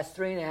in the last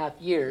 3.5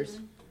 years,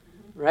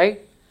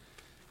 right?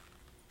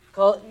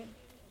 Call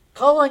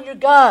on your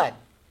God.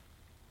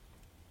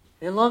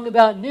 And along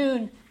about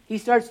noon, he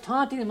starts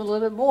taunting them a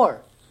little bit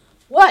more.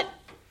 What?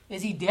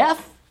 Is he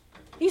deaf?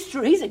 He's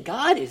true. He's a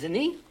god, isn't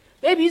he?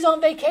 Maybe he's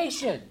on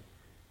vacation.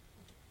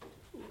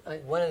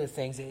 One of the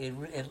things,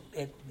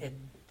 it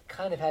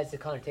kind of has the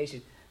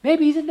connotation,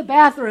 maybe he's in the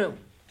bathroom.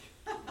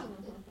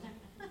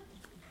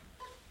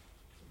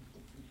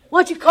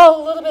 Why don't you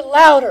call a little bit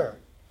louder?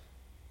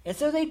 And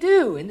so they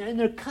do, and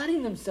they're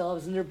cutting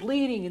themselves, and they're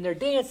bleeding, and they're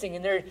dancing,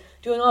 and they're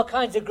doing all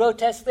kinds of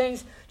grotesque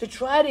things to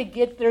try to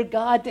get their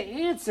God to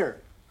answer.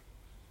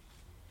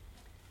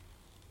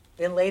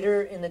 Then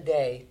later in the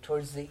day,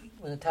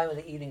 when the time of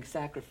the evening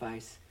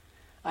sacrifice,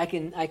 I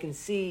can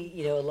see,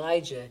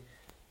 Elijah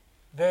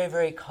very,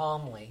 very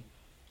calmly.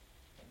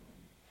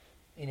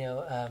 This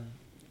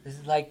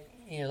is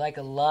like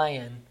a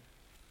lion,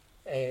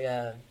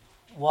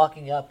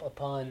 walking up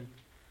upon,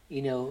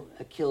 a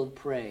killed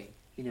prey.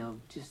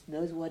 Just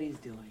knows what he's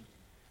doing.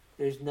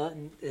 There's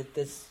nothing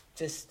that's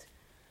just,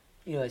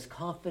 as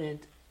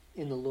confident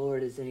in the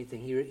Lord as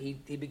anything.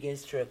 He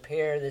begins to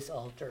repair this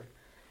altar.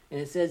 And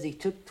it says he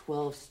took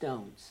 12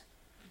 stones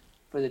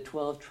for the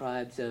 12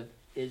 tribes of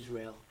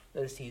Israel.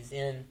 Notice he's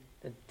in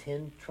the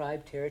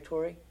 10-tribe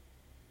territory,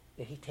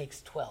 and he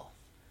takes 12.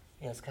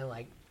 It's kind of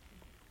like,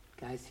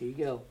 guys, here you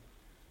go.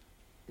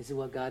 This is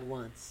what God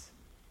wants.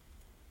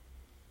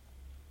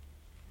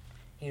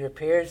 He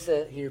repairs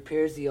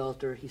the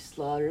altar. He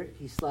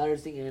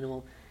slaughters the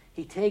animal.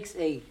 He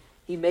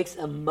makes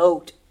a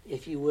moat,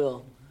 if you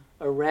will,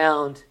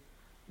 around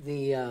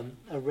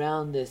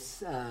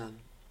this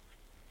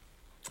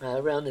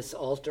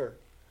altar.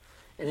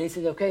 And he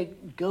said, okay,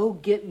 go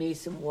get me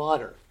some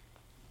water.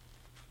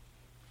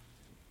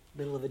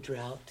 Middle of a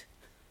drought,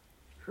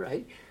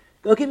 right?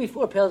 Go get me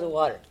 4 pails of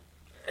water.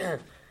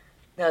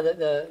 Now,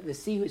 the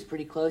sea was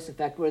pretty close. In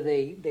fact, where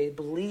they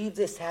believe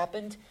this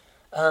happened,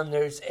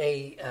 there's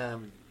a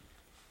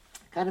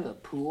kind of a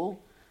pool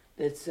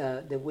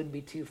that wouldn't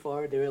be too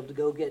far. They were able to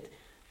go get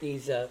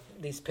these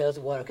pails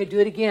of water. Okay, do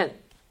it again.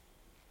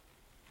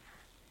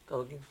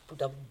 Go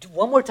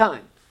one more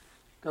time.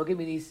 Go give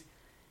me these,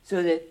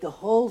 so that the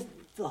whole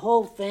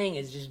thing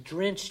is just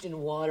drenched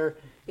in water,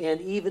 and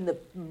even the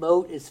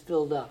moat is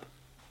filled up.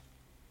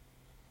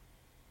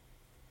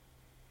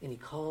 And he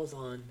calls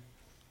on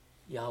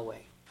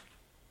Yahweh.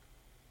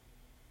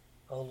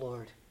 Oh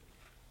Lord,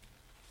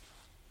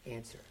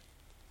 answer.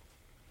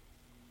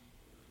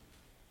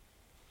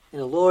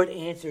 And the Lord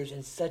answers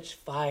in such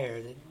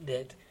fire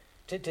that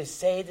to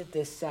say that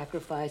this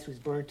sacrifice was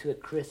burned to a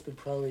crisp would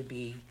probably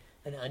be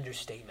an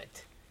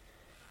understatement.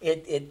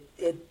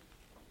 It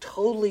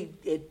totally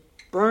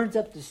burns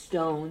up the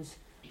stones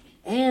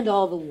and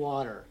all the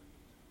water.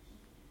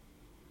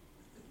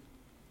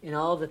 And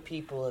all the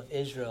people of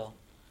Israel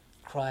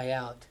cry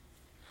out,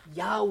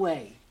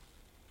 Yahweh,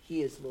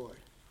 He is Lord.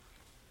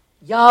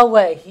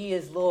 Yahweh, He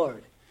is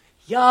Lord.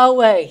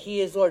 Yahweh,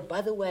 He is Lord.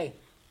 By the way,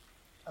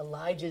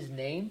 Elijah's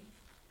name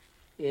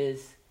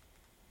is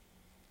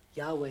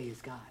Yahweh is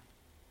God.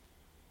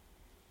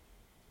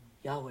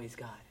 Yahweh is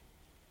God.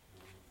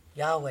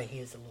 Yahweh, He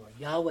is the Lord.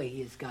 Yahweh,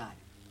 He is God.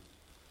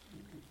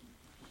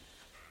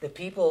 The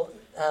people,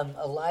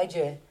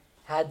 Elijah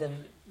had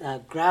them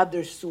grab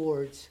their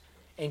swords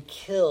and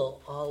kill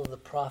all of the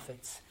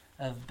prophets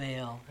of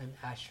Baal and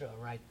Asherah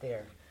right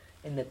there.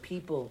 And the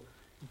people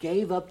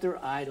gave up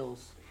their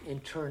idols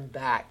and turned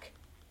back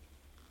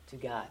to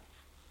God.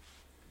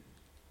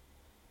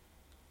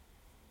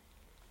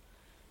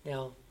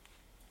 Now,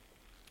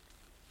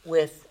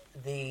 with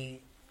the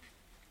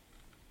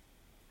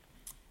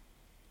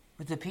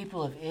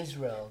people of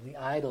Israel, the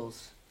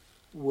idols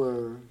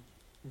were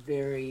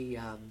very,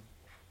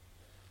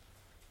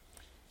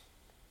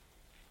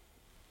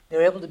 they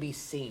were able to be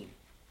seen,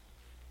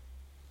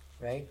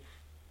 right?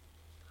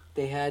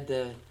 They had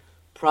the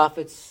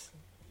prophets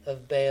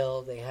of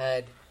Baal, they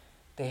had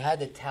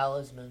the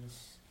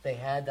talismans, they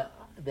had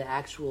the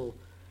actual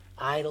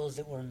idols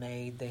that were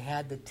made, they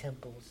had the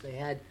temples,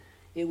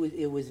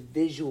 it was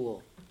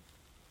visual.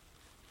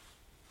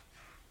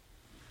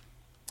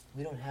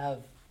 We don't have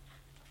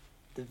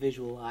the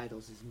visual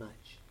idols as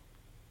much.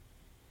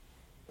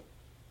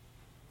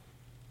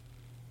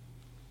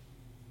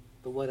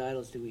 But what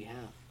idols do we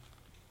have?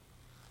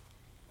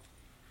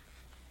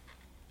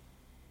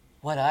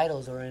 What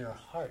idols are in our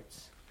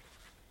hearts?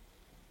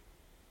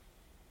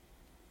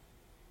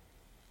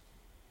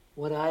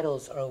 What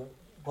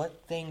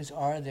things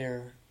are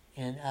there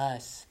in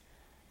us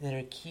that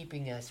are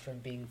keeping us from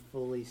being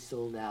fully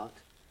sold out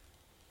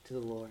to the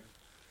Lord?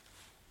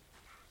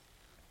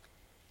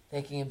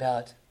 Thinking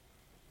about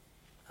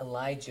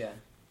Elijah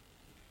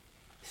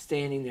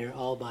standing there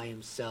all by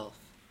himself.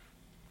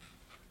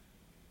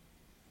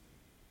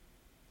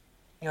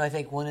 I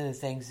think one of the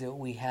things that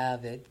we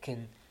have that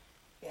can,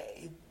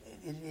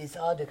 it's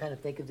odd to kind of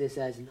think of this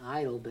as an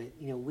idol, but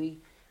we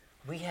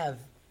have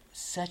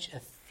such a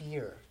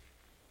fear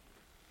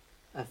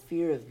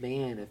of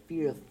man, a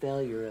fear of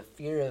failure, a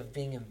fear of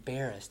being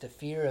embarrassed, a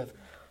fear of,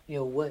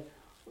 if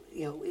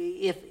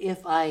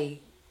I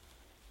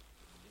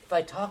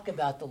talk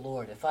about the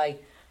Lord, if I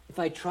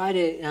try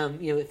to,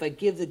 if I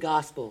give the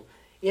gospel,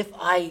 if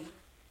I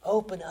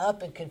open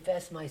up and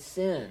confess my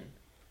sin,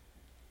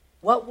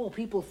 what will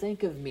people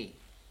think of me?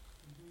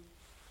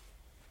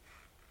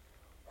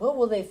 What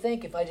will they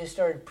think if I just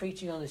started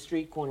preaching on the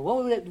street corner?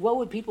 What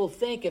would people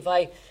think if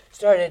I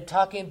started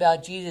talking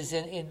about Jesus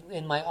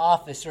in my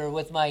office or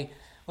with my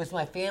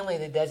family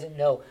that doesn't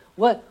know?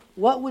 What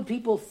would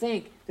people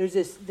think?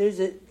 Is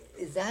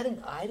that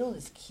an idol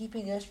that's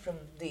keeping us from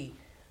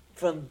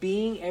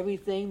being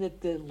everything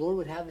that the Lord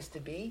would have us to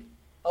be?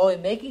 Oh,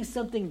 and making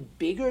something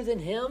bigger than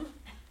Him?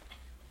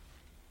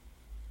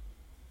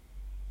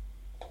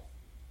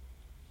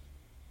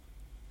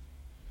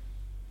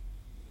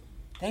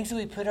 things that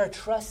we put our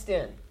trust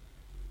in.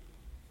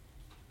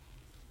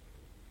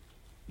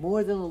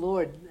 More than the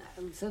Lord.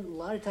 A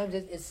lot of times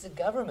it's the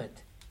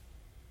government.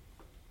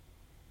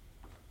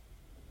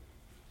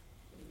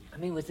 I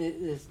mean, with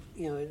this,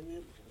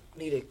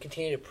 need to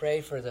continue to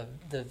pray for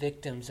the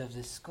victims of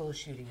this school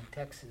shooting in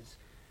Texas.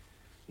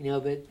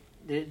 But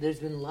there's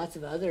been lots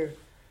of other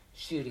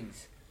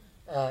shootings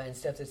and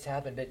stuff that's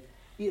happened. But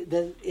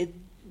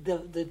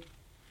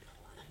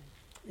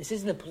this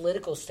isn't a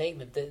political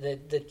statement.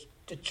 The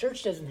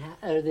church doesn't have,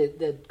 or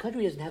the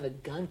country doesn't have a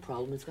gun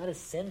problem. It's got a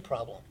sin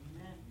problem.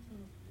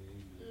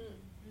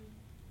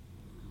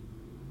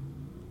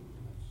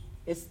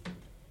 If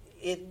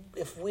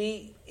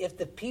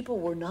the people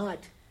were not,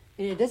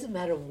 and it doesn't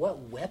matter what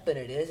weapon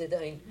it is.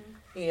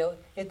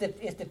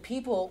 If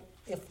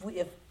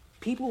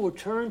people were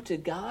turned to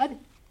God,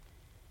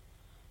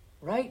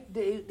 right?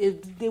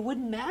 They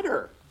wouldn't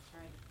matter.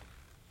 Right.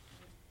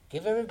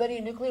 Give everybody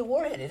a nuclear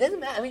warhead. It doesn't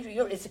matter. I mean,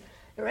 it's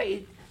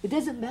right. It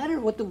doesn't matter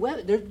what the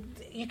weapon.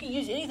 You can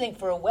use anything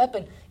for a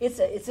weapon. It's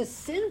a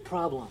sin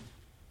problem,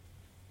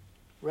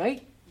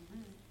 right?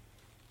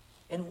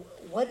 Mm-hmm. And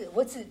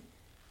what's it?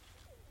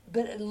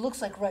 But it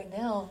looks like right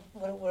now,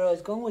 where I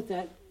was going with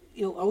that,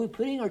 are we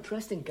putting our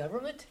trust in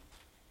government?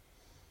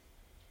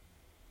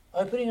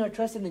 Are we putting our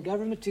trust in the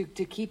government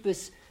to keep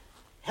us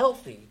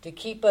healthy, to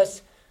keep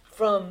us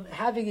from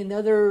having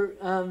another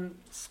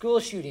school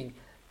shooting,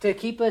 to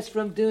keep us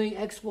from doing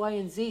X, Y,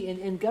 and Z?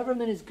 And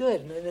government is good.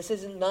 And this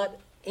isn't not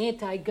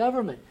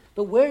anti-government.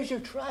 But where's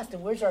your trust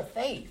and where's our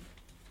faith?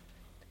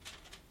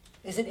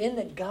 Is it in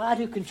the God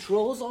who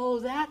controls all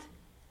of that?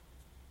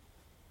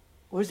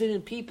 Or is it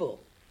in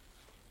people?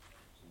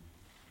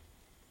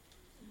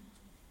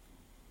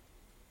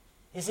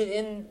 Is it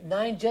in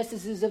 9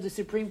 justices of the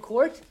Supreme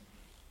Court?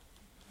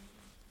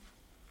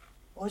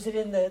 Or is it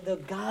in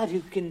the God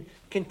who can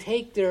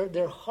take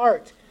their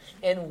heart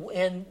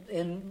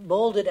and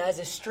mold it as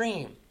a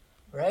stream,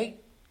 right?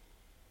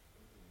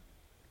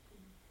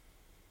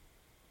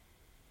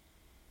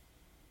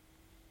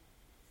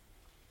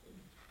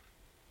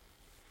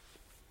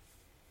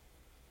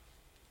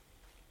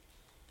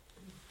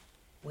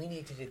 We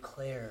need to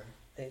declare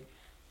that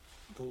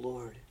the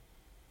Lord,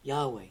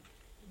 Yahweh,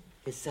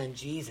 His Son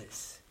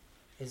Jesus,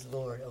 is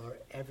Lord over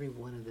every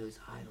one of those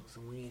idols,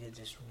 and we need to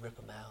just rip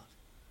them out.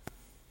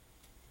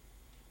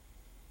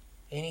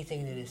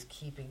 Anything that is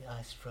keeping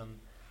us from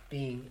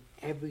being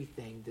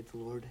everything that the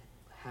Lord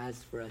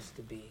has for us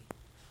to be,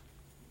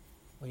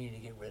 we need to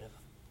get rid of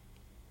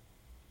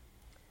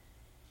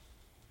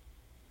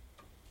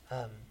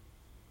them.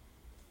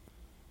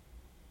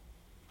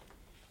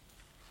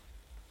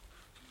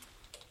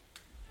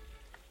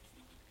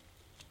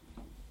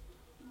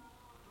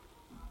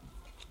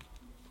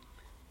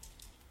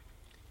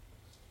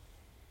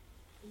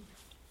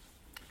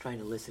 Trying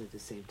to listen at the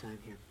same time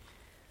here.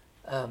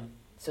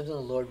 Something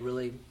the Lord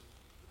really...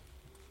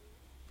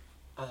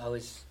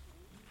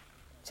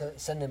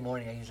 Sunday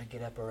morning, I usually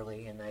get up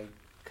early and I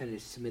kind of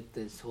submit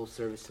this whole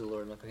service to the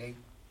Lord. I'm like, okay,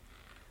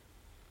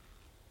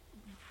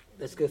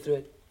 let's go through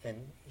it. And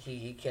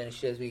He kind of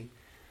shows me.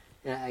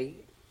 And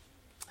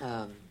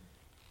it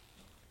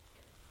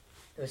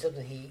was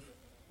something He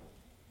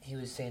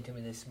was saying to me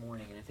this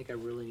morning, and I think I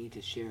really need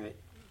to share it.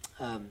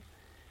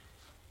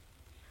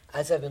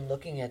 As I've been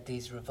looking at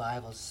these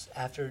revivals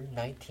after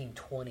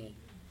 1920,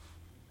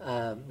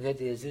 we had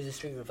the Azusa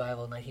Street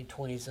revival in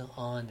 1920s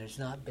on. There's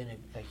not been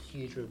a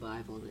huge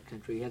revival in the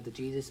country. You have the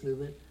Jesus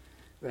movement,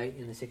 right,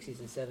 in the 60s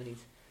and 70s,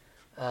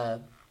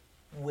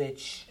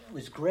 which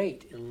was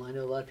great. And I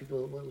know a lot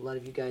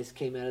of you guys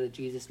came out of the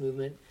Jesus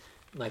movement.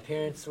 My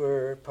parents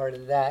were part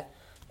of that.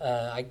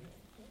 I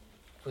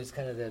was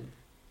kind of the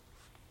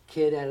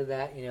kid out of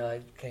that.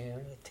 I came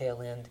at the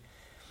tail end.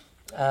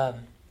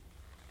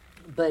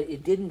 But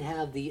it didn't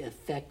have the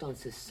effect on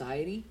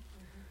society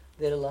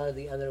that a lot of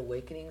the other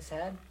awakenings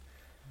had.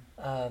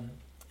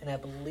 And I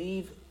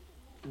believe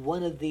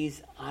one of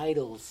these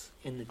idols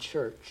in the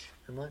church,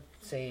 I'm not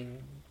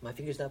saying, my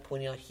finger's not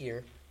pointing out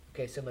here,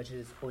 okay, so much as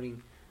it's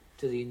pointing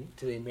to the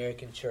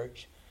American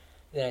church,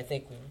 that I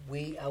think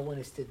I want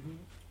us to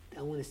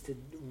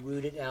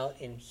root it out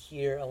in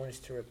here. I want us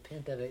to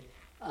repent of it,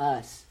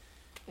 us,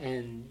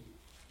 and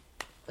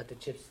let the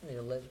chips,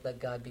 let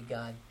God be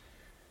God.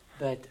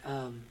 But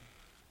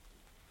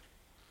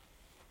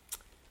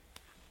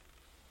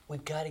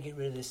we've got to get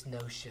rid of this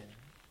notion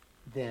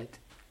that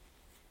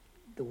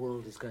the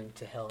world is going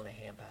to hell in a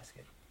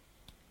handbasket.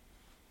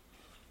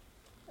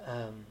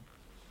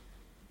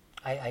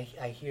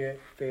 I hear it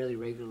fairly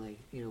regularly.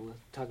 We'll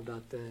talk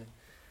about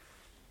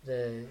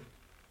the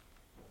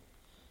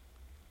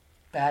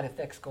bad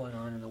effects going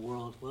on in the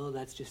world. Well,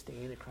 that's just the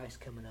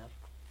Antichrist coming up,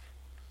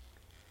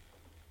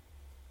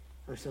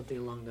 or something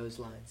along those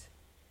lines.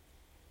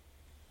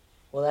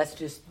 Well, that's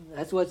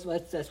what's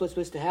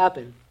supposed to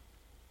happen.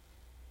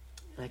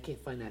 And I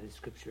can't find that in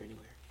Scripture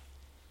anywhere.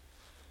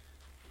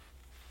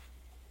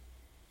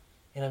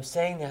 And I'm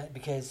saying that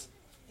because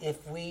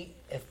if we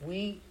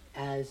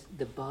as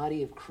the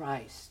body of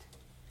Christ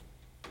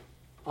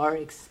are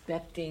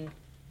expecting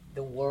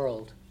the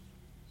world,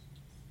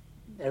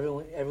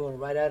 everyone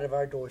right out of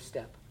our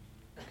doorstep.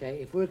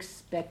 Okay? If we're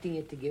expecting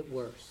it to get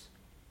worse,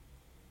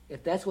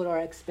 if that's what our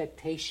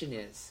expectation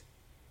is,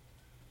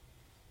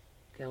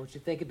 okay, I want you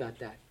to think about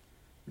that.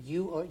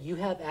 You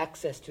have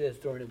access to the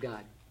throne of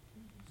God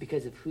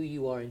because of who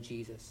you are in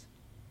Jesus.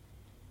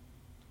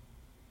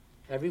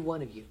 Every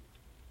one of you.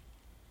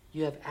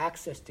 You have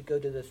access to go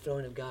to the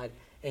throne of God,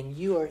 and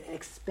you are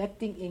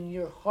expecting in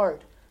your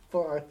heart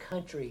for our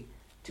country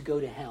to go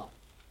to hell.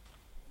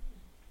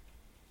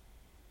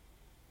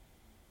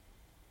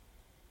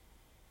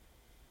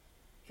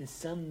 In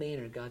some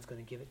manner, God's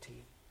going to give it to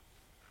you.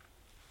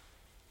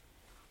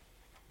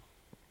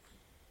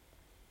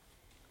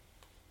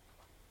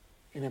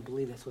 And I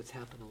believe that's what's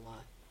happened a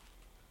lot.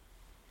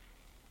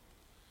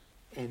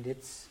 And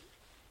it's...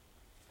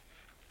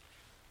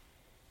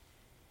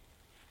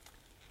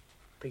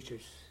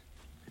 Preachers,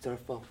 it's our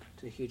fault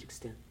to a huge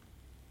extent.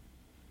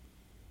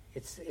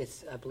 It's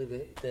I believe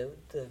the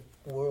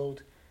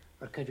world,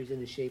 our country's in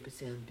the shape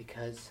it's in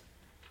because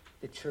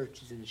the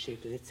church is in the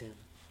shape that it's in.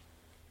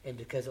 And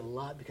because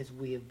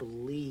we have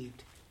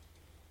believed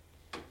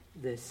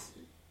this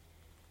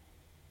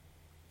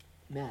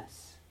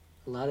mess.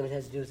 A lot of it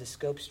has to do with the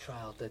Scopes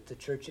trial, that the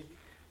church,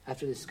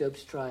 after the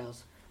Scopes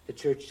trials, the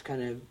church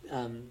kind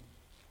of,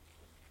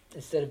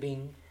 instead of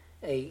being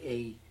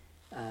a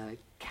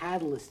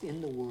catalyst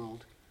in the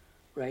world,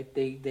 right,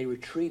 they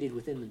retreated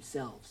within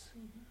themselves.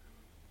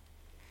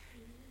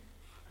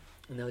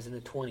 And that was in the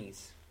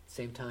 1920s,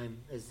 same time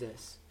as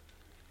this.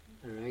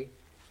 All right?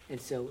 And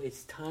so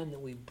it's time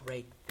that we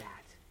break that.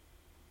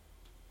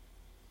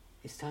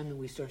 It's time that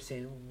we start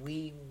saying,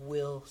 we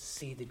will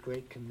see the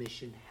Great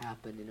Commission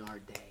happen in our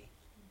day.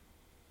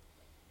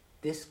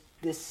 This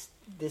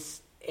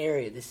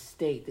area, this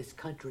state, this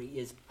country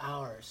is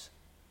ours.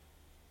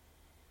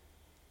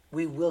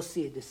 We will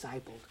see it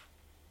discipled.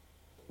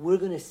 We're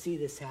going to see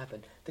this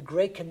happen. The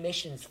Great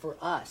Commission's for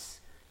us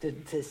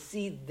to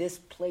see this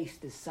place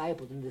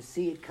discipled and to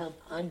see it come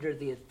under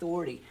the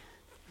authority,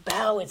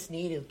 bow its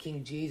knee to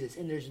King Jesus,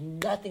 and there's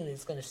nothing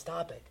that's going to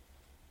stop it.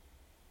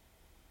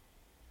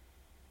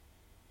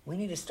 We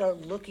need to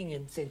start looking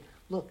and saying,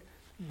 look,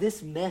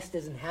 this mess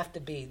doesn't have to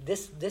be.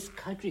 This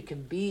country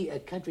can be a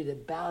country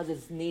that bows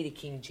its knee to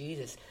King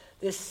Jesus.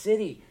 This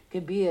city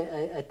can be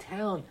a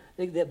town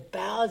that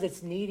bows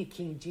its knee to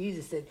King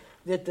Jesus.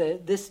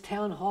 This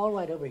town hall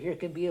right over here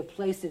can be a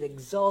place that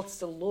exalts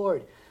the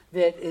Lord.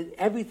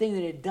 Everything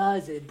that it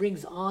does, it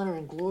brings honor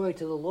and glory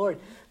to the Lord.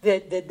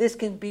 That this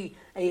can be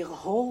a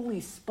holy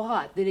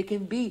spot. That it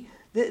can be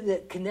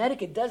that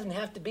Connecticut doesn't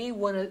have to be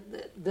one of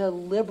the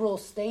liberal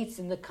states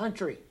in the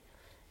country.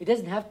 It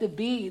doesn't have to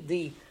be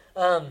the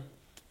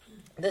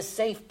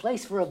safe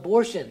place for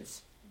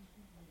abortions.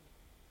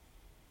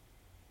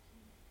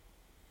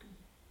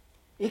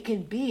 It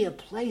can be a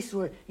place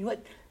where, you know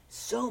what,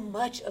 so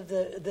much of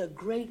the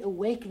great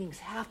awakenings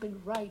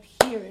happened right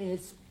here in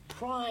its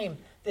prime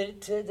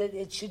that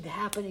it should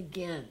happen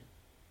again.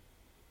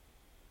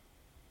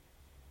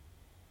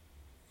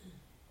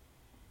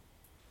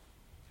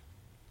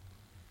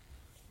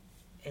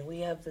 And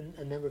we have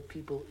a number of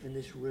people in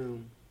this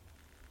room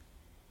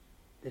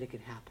that it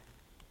can happen.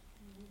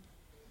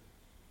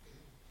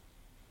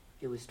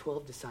 It was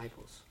 12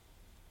 disciples,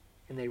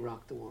 and they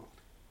rocked the world.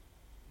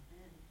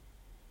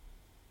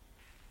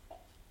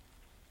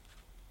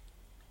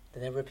 The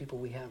number of people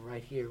we have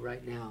right here,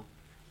 right now,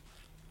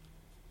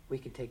 we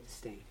can take the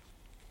state.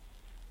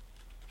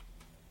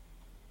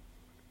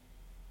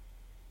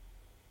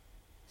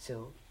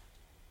 So,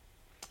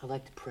 I'd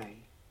like to pray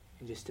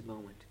in just a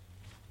moment.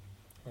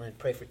 I'm going to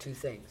pray for two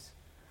things.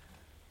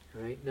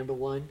 All right? Number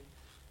one,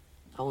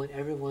 I want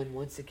everyone,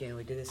 once again,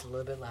 we did this a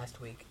little bit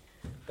last week,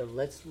 but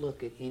let's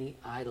look at any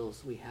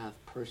idols we have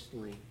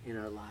personally in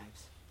our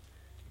lives.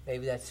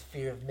 Maybe that's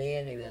fear of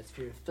man, maybe that's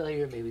fear of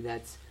failure, maybe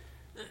that's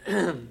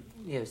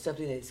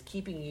something that's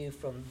keeping you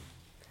from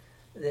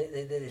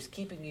that is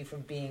keeping you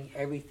from being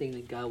everything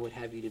that God would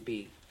have you to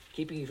be,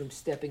 keeping you from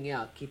stepping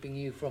out, keeping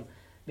you from,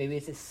 maybe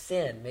it's a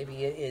sin,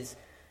 maybe it is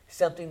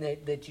something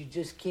that you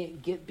just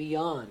can't get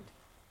beyond.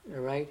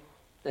 All right?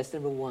 That's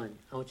number one.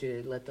 I want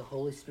you to let the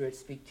Holy Spirit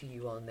speak to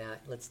you on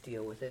that. Let's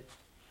deal with it.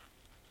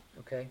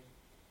 Okay?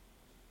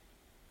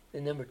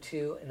 Then number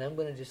two, and I'm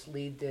going to just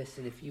lead this,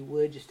 and if you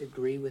would just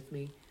agree with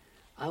me,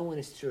 I want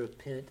us to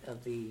repent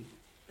of the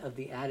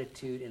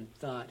attitude and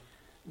thought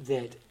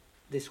that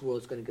this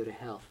world's going to go to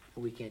hell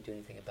and we can't do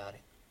anything about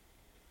it.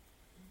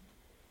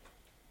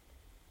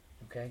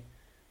 Okay?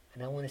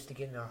 And I want us to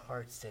get in our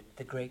hearts that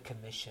the Great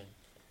Commission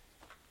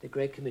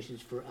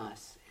is for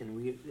us,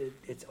 and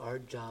it's our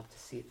job to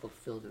see it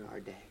fulfilled in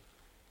our day.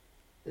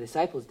 The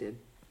disciples did.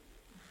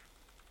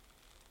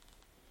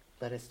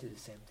 Let us do the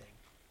same thing.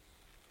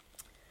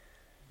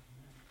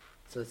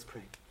 So let's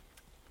pray.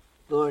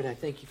 Lord, I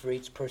thank you for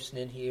each person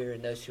in here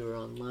and those who are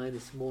online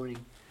this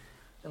morning.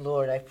 And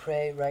Lord, I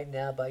pray right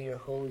now by your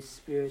Holy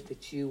Spirit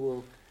that you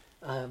will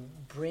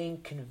bring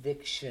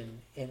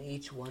conviction in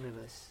each one of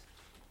us.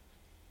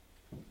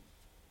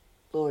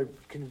 Lord,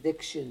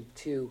 conviction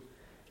to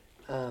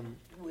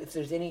if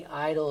there's any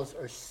idols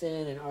or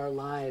sin in our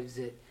lives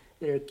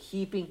that are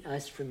keeping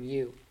us from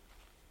you,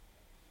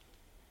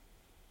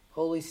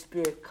 Holy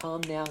Spirit,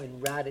 come now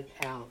and rout it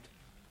out.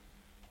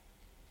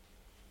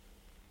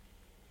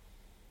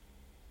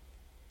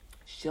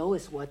 Show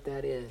us what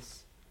that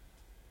is.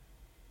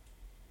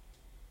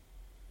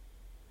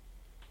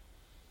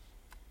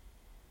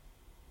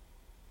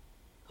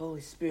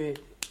 Holy Spirit,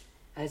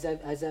 as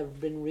I've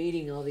been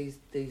reading all these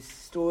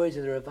stories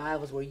of the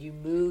revivals where you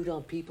moved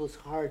on people's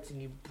hearts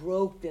and you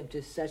broke them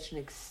to such an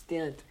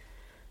extent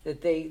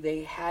that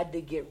they had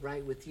to get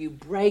right with you.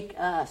 Break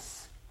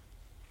us.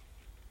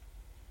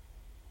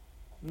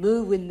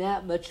 Move in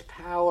that much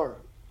power,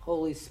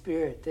 Holy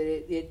Spirit,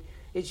 that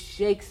it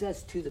shakes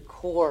us to the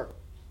core,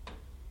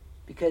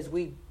 because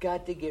we've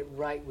got to get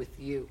right with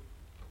you.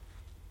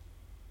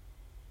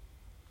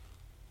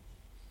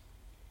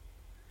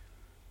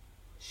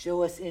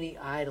 Show us any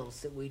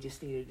idols that we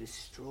just need to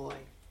destroy.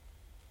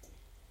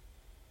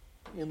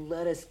 And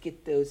let us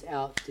get those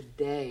out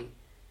today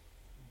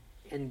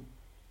and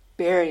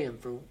bury them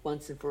for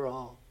once and for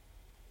all.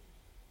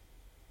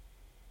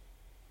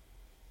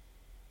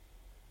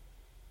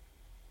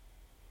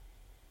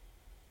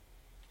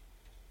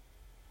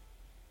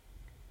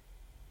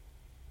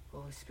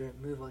 Holy Spirit,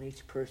 move on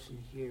each person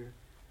here.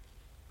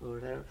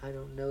 Lord, I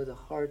don't know the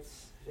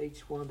hearts of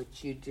each one,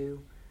 but you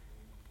do.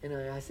 And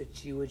I ask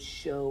that you would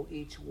show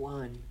each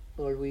one.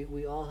 Lord,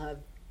 we all have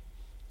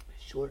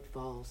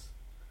shortfalls.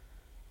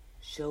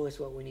 Show us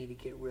what we need to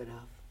get rid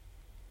of.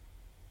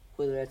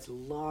 Whether that's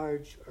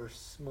large or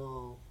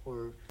small,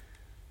 or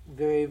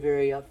very,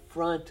 very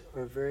upfront,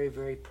 or very,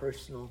 very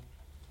personal.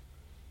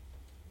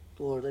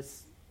 Lord,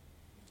 let's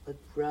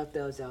route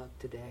those out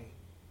today.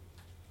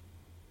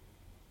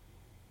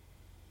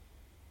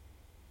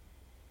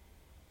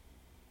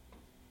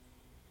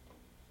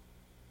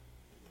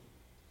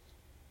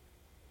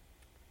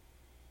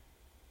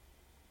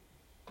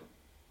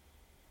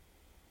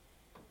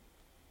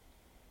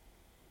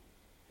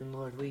 And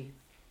Lord,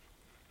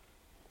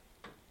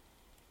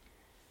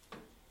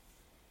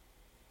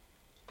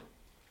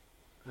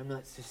 I'm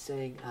not just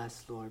saying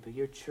us, Lord, but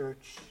your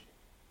church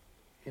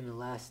in the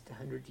last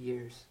 100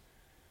 years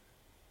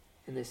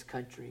in this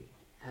country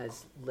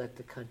has let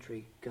the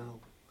country go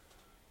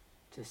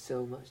to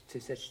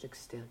such an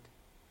extent.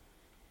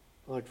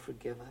 Lord,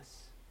 forgive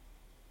us.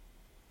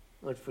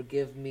 Lord,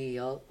 forgive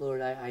me.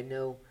 Lord, I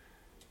know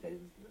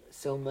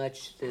so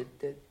much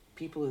that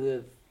people who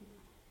have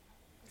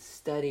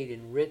studied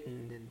and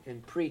written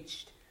and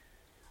preached.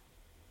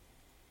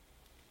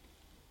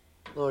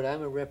 Lord,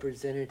 I'm a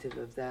representative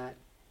of that.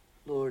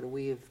 Lord,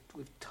 we've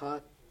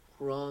taught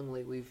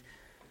wrongly.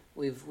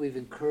 We've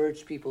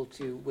encouraged people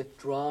to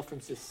withdraw from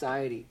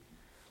society.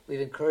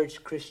 We've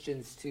encouraged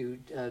Christians to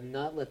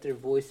not let their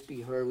voice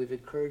be heard. We've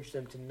encouraged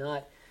them to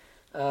not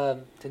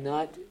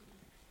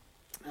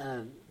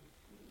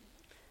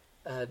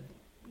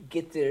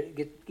get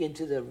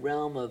into the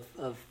realm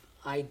of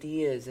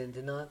ideas, and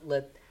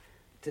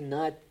to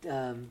not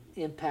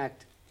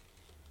impact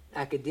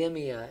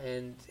academia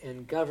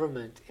and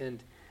government,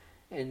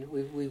 and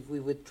we've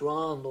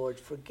withdrawn. Lord,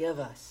 forgive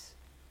us.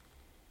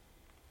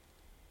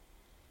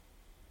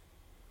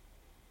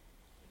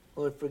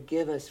 Lord,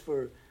 forgive us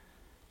for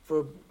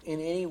in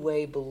any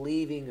way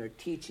believing or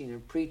teaching or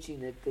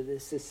preaching that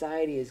this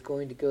society is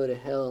going to go to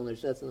hell and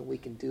there's nothing that we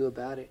can do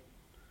about it.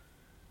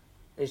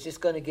 It's just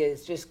got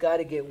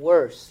to get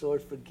worse.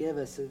 Lord, forgive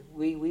us.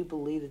 We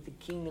believe that the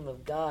kingdom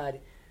of God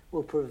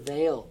will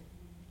prevail.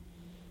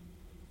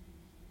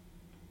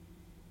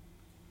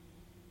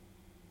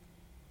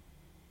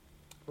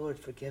 Lord,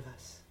 forgive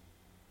us.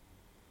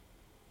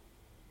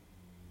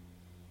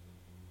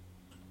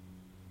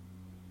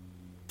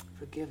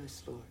 Forgive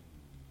us, Lord.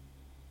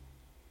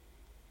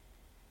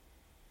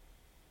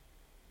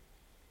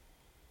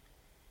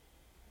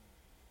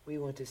 We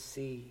want to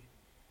see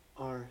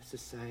our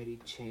society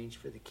change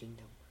for the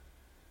kingdom.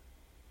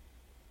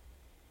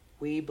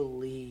 We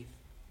believe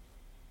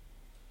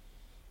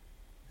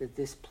that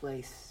this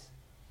place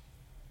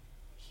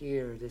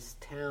here, this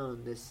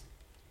town, this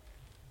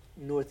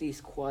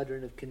northeast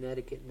quadrant of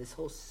Connecticut, and this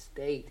whole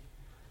state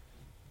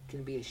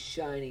can be a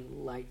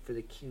shining light for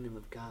the kingdom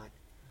of God.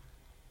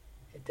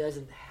 It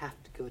doesn't have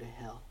to go to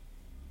hell.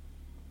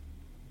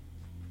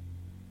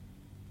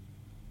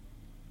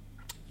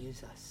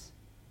 Use us.